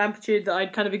so good at amplitude that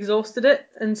I'd kind of exhausted it,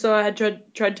 and so I had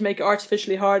tried to make it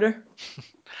artificially harder.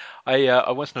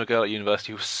 I once knew a girl at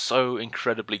university who was so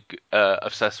incredibly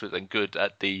obsessed with and good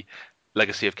at the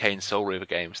Legacy of Kain Soul Reaver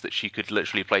games that she could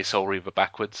literally play Soul Reaver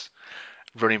backwards,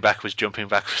 running backwards, jumping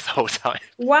backwards the whole time.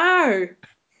 Wow.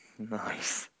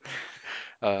 Nice.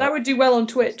 That would do well on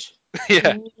Twitch.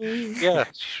 Yeah, yeah,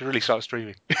 she should really start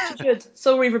streaming. She should.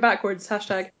 Soul Reaver backwards,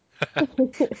 hashtag. I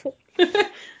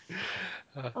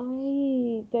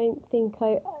don't think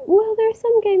well, there are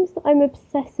some games that I'm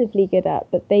obsessively good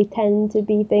at, but they tend to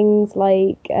be things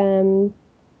like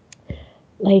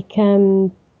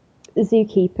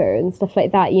Zookeeper and stuff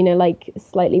like that, you know, like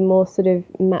slightly more sort of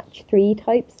match 3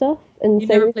 type stuff. And You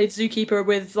so never played Zookeeper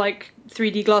with like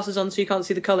 3D glasses on so you can't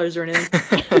see the colours or anything.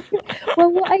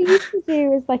 well, what I used to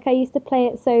do is I used to play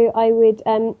it so I would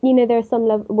you know, there are some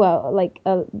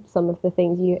some of the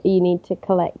things you need to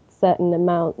collect certain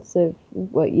amounts of,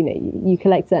 well, you know, you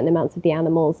collect certain amounts of the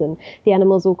animals, and the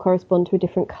animals all correspond to a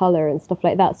different colour and stuff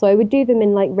like that. So I would do them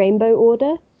in like rainbow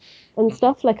order and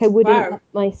stuff. Like I wouldn't let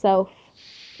myself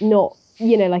not,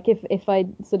 you know, like if I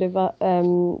sort of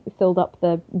filled up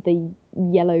the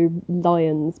yellow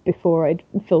lions before I'd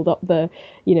filled up the,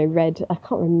 you know, red. I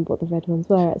can't remember what the red ones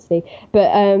were actually, but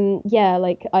yeah,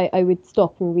 like I would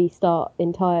stop and restart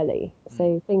entirely.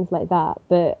 So things like that.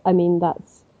 But I mean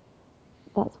that's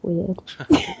weird.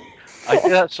 I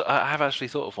have actually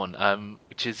thought of one,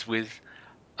 which is with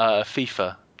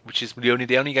FIFA, which is the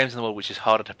only games in the world which is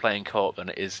harder to play in co-op than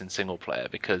it is in single player,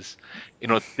 because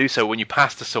in order to do so, when you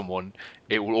pass to someone,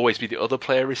 it will always be the other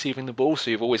player receiving the ball,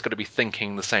 so you've always got to be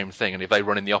thinking the same thing, and if they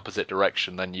run in the opposite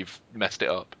direction, then you've messed it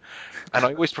up. And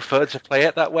I always prefer to play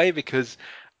it that way because,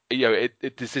 you know,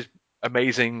 this is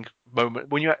amazing moment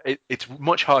when it's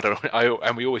much harder.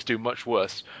 And we always do much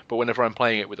worse, but whenever I'm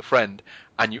playing it with a friend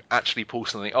and you actually pull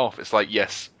something off, it's like,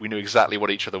 yes, we knew exactly what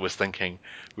each other was thinking.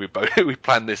 We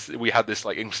planned this, we had this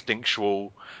like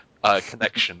instinctual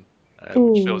connection,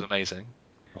 which feels amazing.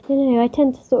 I don't know, I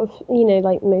tend to sort of, you know,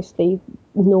 like mostly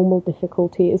normal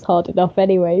difficulty is hard enough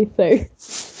anyway, so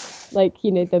like,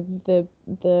 you know,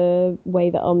 the way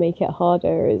that I'll make it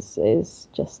harder is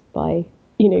just by,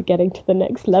 you know, getting to the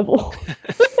next level.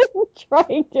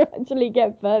 Trying to actually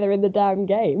get further in the damn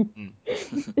game.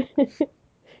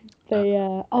 So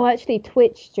yeah. Oh, actually,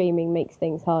 Twitch streaming makes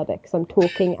things harder because I'm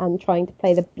talking and trying to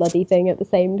play the bloody thing at the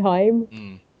same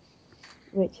time.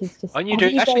 Which is just. And you're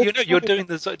doing the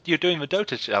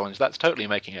Dota challenge. That's totally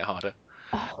making it harder.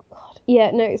 Oh god.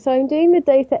 Yeah, no. So I'm doing the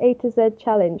Dota A to Z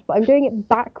challenge, but I'm doing it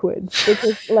backwards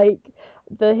because like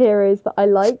the heroes that I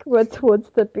like were towards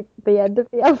the end of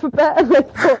the alphabet, and I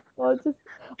thought, I'll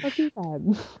do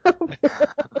them.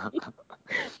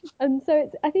 And so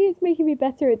I think it's making me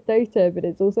better at Dota, but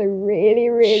it's also really,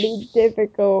 really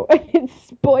difficult. It's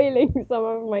spoiling some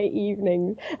of my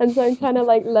evenings, and so I'm trying to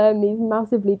like learn these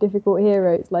massively difficult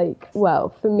heroes. Like, well,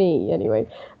 for me anyway.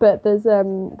 But there's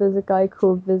a guy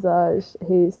called Visage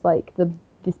who's like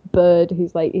this bird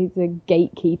who's like he's a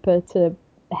gatekeeper to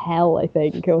hell, I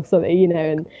think, or something, you know,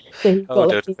 and so he's got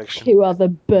like these 2 other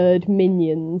bird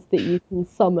minions that you can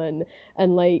summon,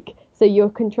 and like so you're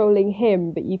controlling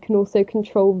him, but you can also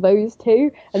control those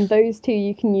 2, and those 2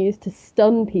 you can use to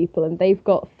stun people, and they've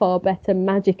got far better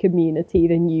magic immunity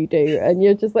than you do, and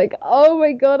you're just like, oh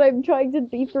my god, I'm trying to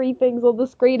be 3 things on the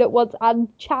screen at once and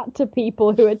chat to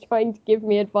people who are trying to give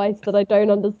me advice that I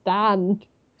don't understand.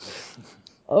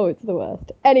 Oh, it's the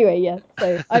worst. Anyway, yeah,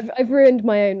 so I've ruined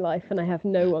my own life and I have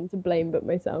no one to blame but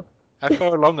myself. How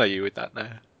far along are you with that now?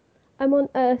 I'm on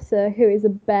Ursa, who is a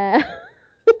bear.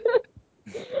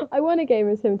 I won a game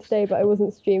with him today, but I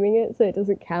wasn't streaming it, so it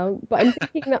doesn't count. But I'm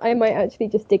thinking that I might actually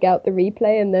just dig out the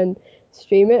replay and then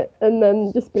stream it, and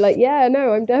then just be like, yeah,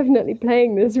 no, I'm definitely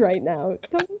playing this right now.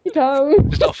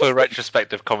 Just offer a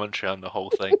retrospective commentary on the whole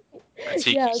thing.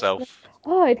 Critique yourself.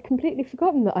 Oh, I'd completely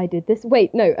forgotten that I did this.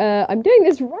 Wait, no, I'm doing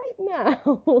this right now.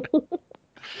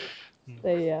 So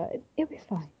yeah, it'll be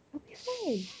fine. It'll be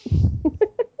fine.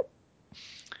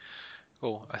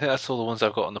 Cool. I think that's all the ones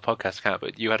I've got on the podcast account,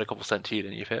 but you had a couple sent to you,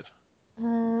 didn't you, Pip?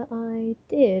 I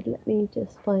did. Let me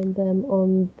just find them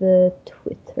on the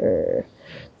Twitter.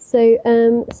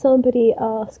 So, somebody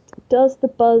asked, does the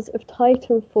buzz of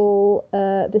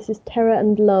Titanfall, this is Terra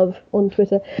and Love on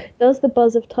Twitter, does the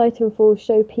buzz of Titanfall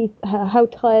show how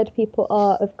tired people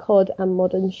are of COD and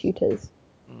modern shooters?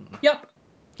 Yep.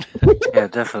 Yeah,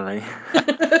 definitely.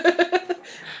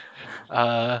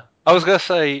 I was gonna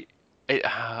say,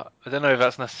 I don't know if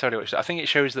that's necessarily what I think it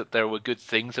shows that there were good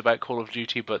things about Call of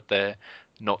Duty, but they're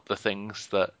not the things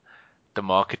that the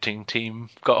marketing team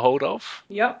got hold of.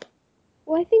 Yep.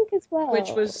 Well, I think as well.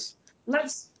 Which was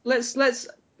let's. I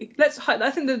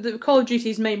think the Call of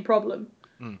Duty's main problem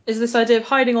is this idea of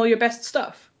hiding all your best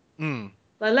stuff. Like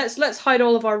let's hide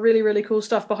all of our really really cool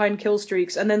stuff behind kill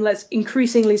streaks, and then let's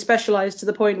increasingly specialize to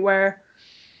the point where,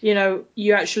 you know,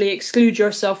 you actually exclude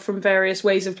yourself from various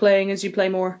ways of playing as you play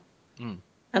more.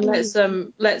 And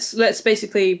let's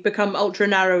basically become ultra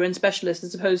narrow and specialist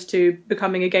as opposed to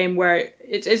becoming a game where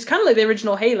it's kind of like the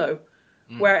original Halo,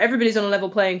 where everybody's on a level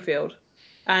playing field,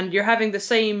 and you're having the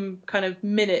same kind of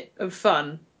minute of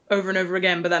fun over and over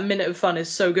again, but that minute of fun is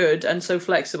so good and so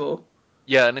flexible.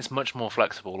 Yeah, and it's much more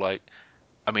flexible. Like,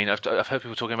 I mean, I've heard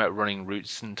people talking about running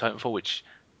routes in Titanfall, which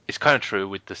is kind of true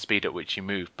with the speed at which you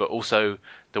move, but also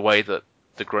the way that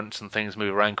the grunts and things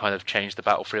move around kind of change the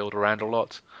battlefield around a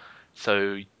lot.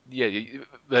 So yeah,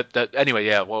 anyway,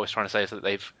 yeah. What I was trying to say is that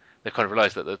they've kind of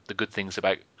realised that the good things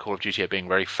about Call of Duty are being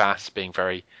very fast, being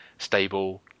very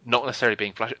stable, not necessarily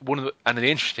being flash. And the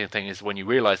interesting thing is when you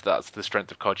realise that's the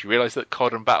strength of COD, you realise that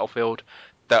COD and Battlefield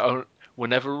were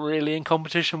never really in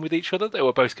competition with each other. They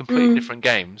were both completely different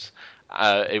games.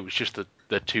 It was just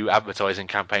the two advertising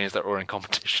campaigns that were in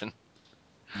competition.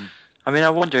 I mean,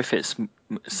 I wonder if it's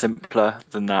simpler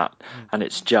than that, and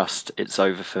it's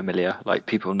over familiar. Like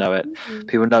people know it,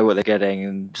 people know what they're getting,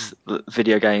 and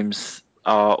video games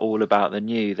are all about the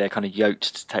new. They're kind of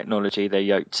yoked to technology. They're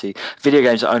yoked to video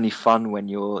games are only fun when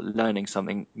you're learning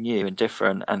something new and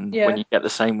different, and when you get the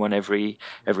same one every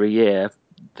year,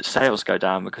 the sales go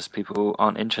down because people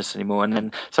aren't interested anymore. And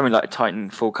then something like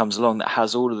Titanfall comes along that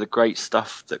has all of the great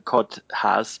stuff that COD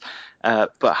has,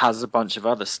 but has a bunch of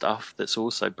other stuff that's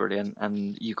also brilliant,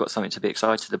 and you've got something to be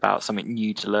excited about, something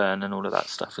new to learn, and all of that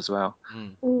stuff as well.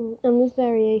 And there's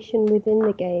variation within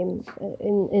the game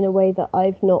in a way that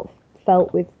I've not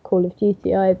felt with Call of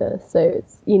Duty either. So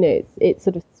it's, you know, it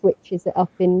sort of switches it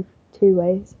up in two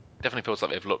ways. Definitely feels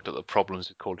like they've looked at the problems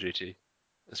with Call of Duty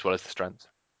as well as the strengths.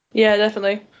 Yeah,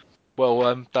 definitely.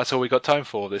 Well, that's all we got time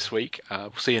for this week.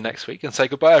 We'll see you next week, and say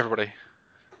goodbye, everybody.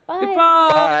 Bye. Goodbye.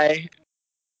 Bye.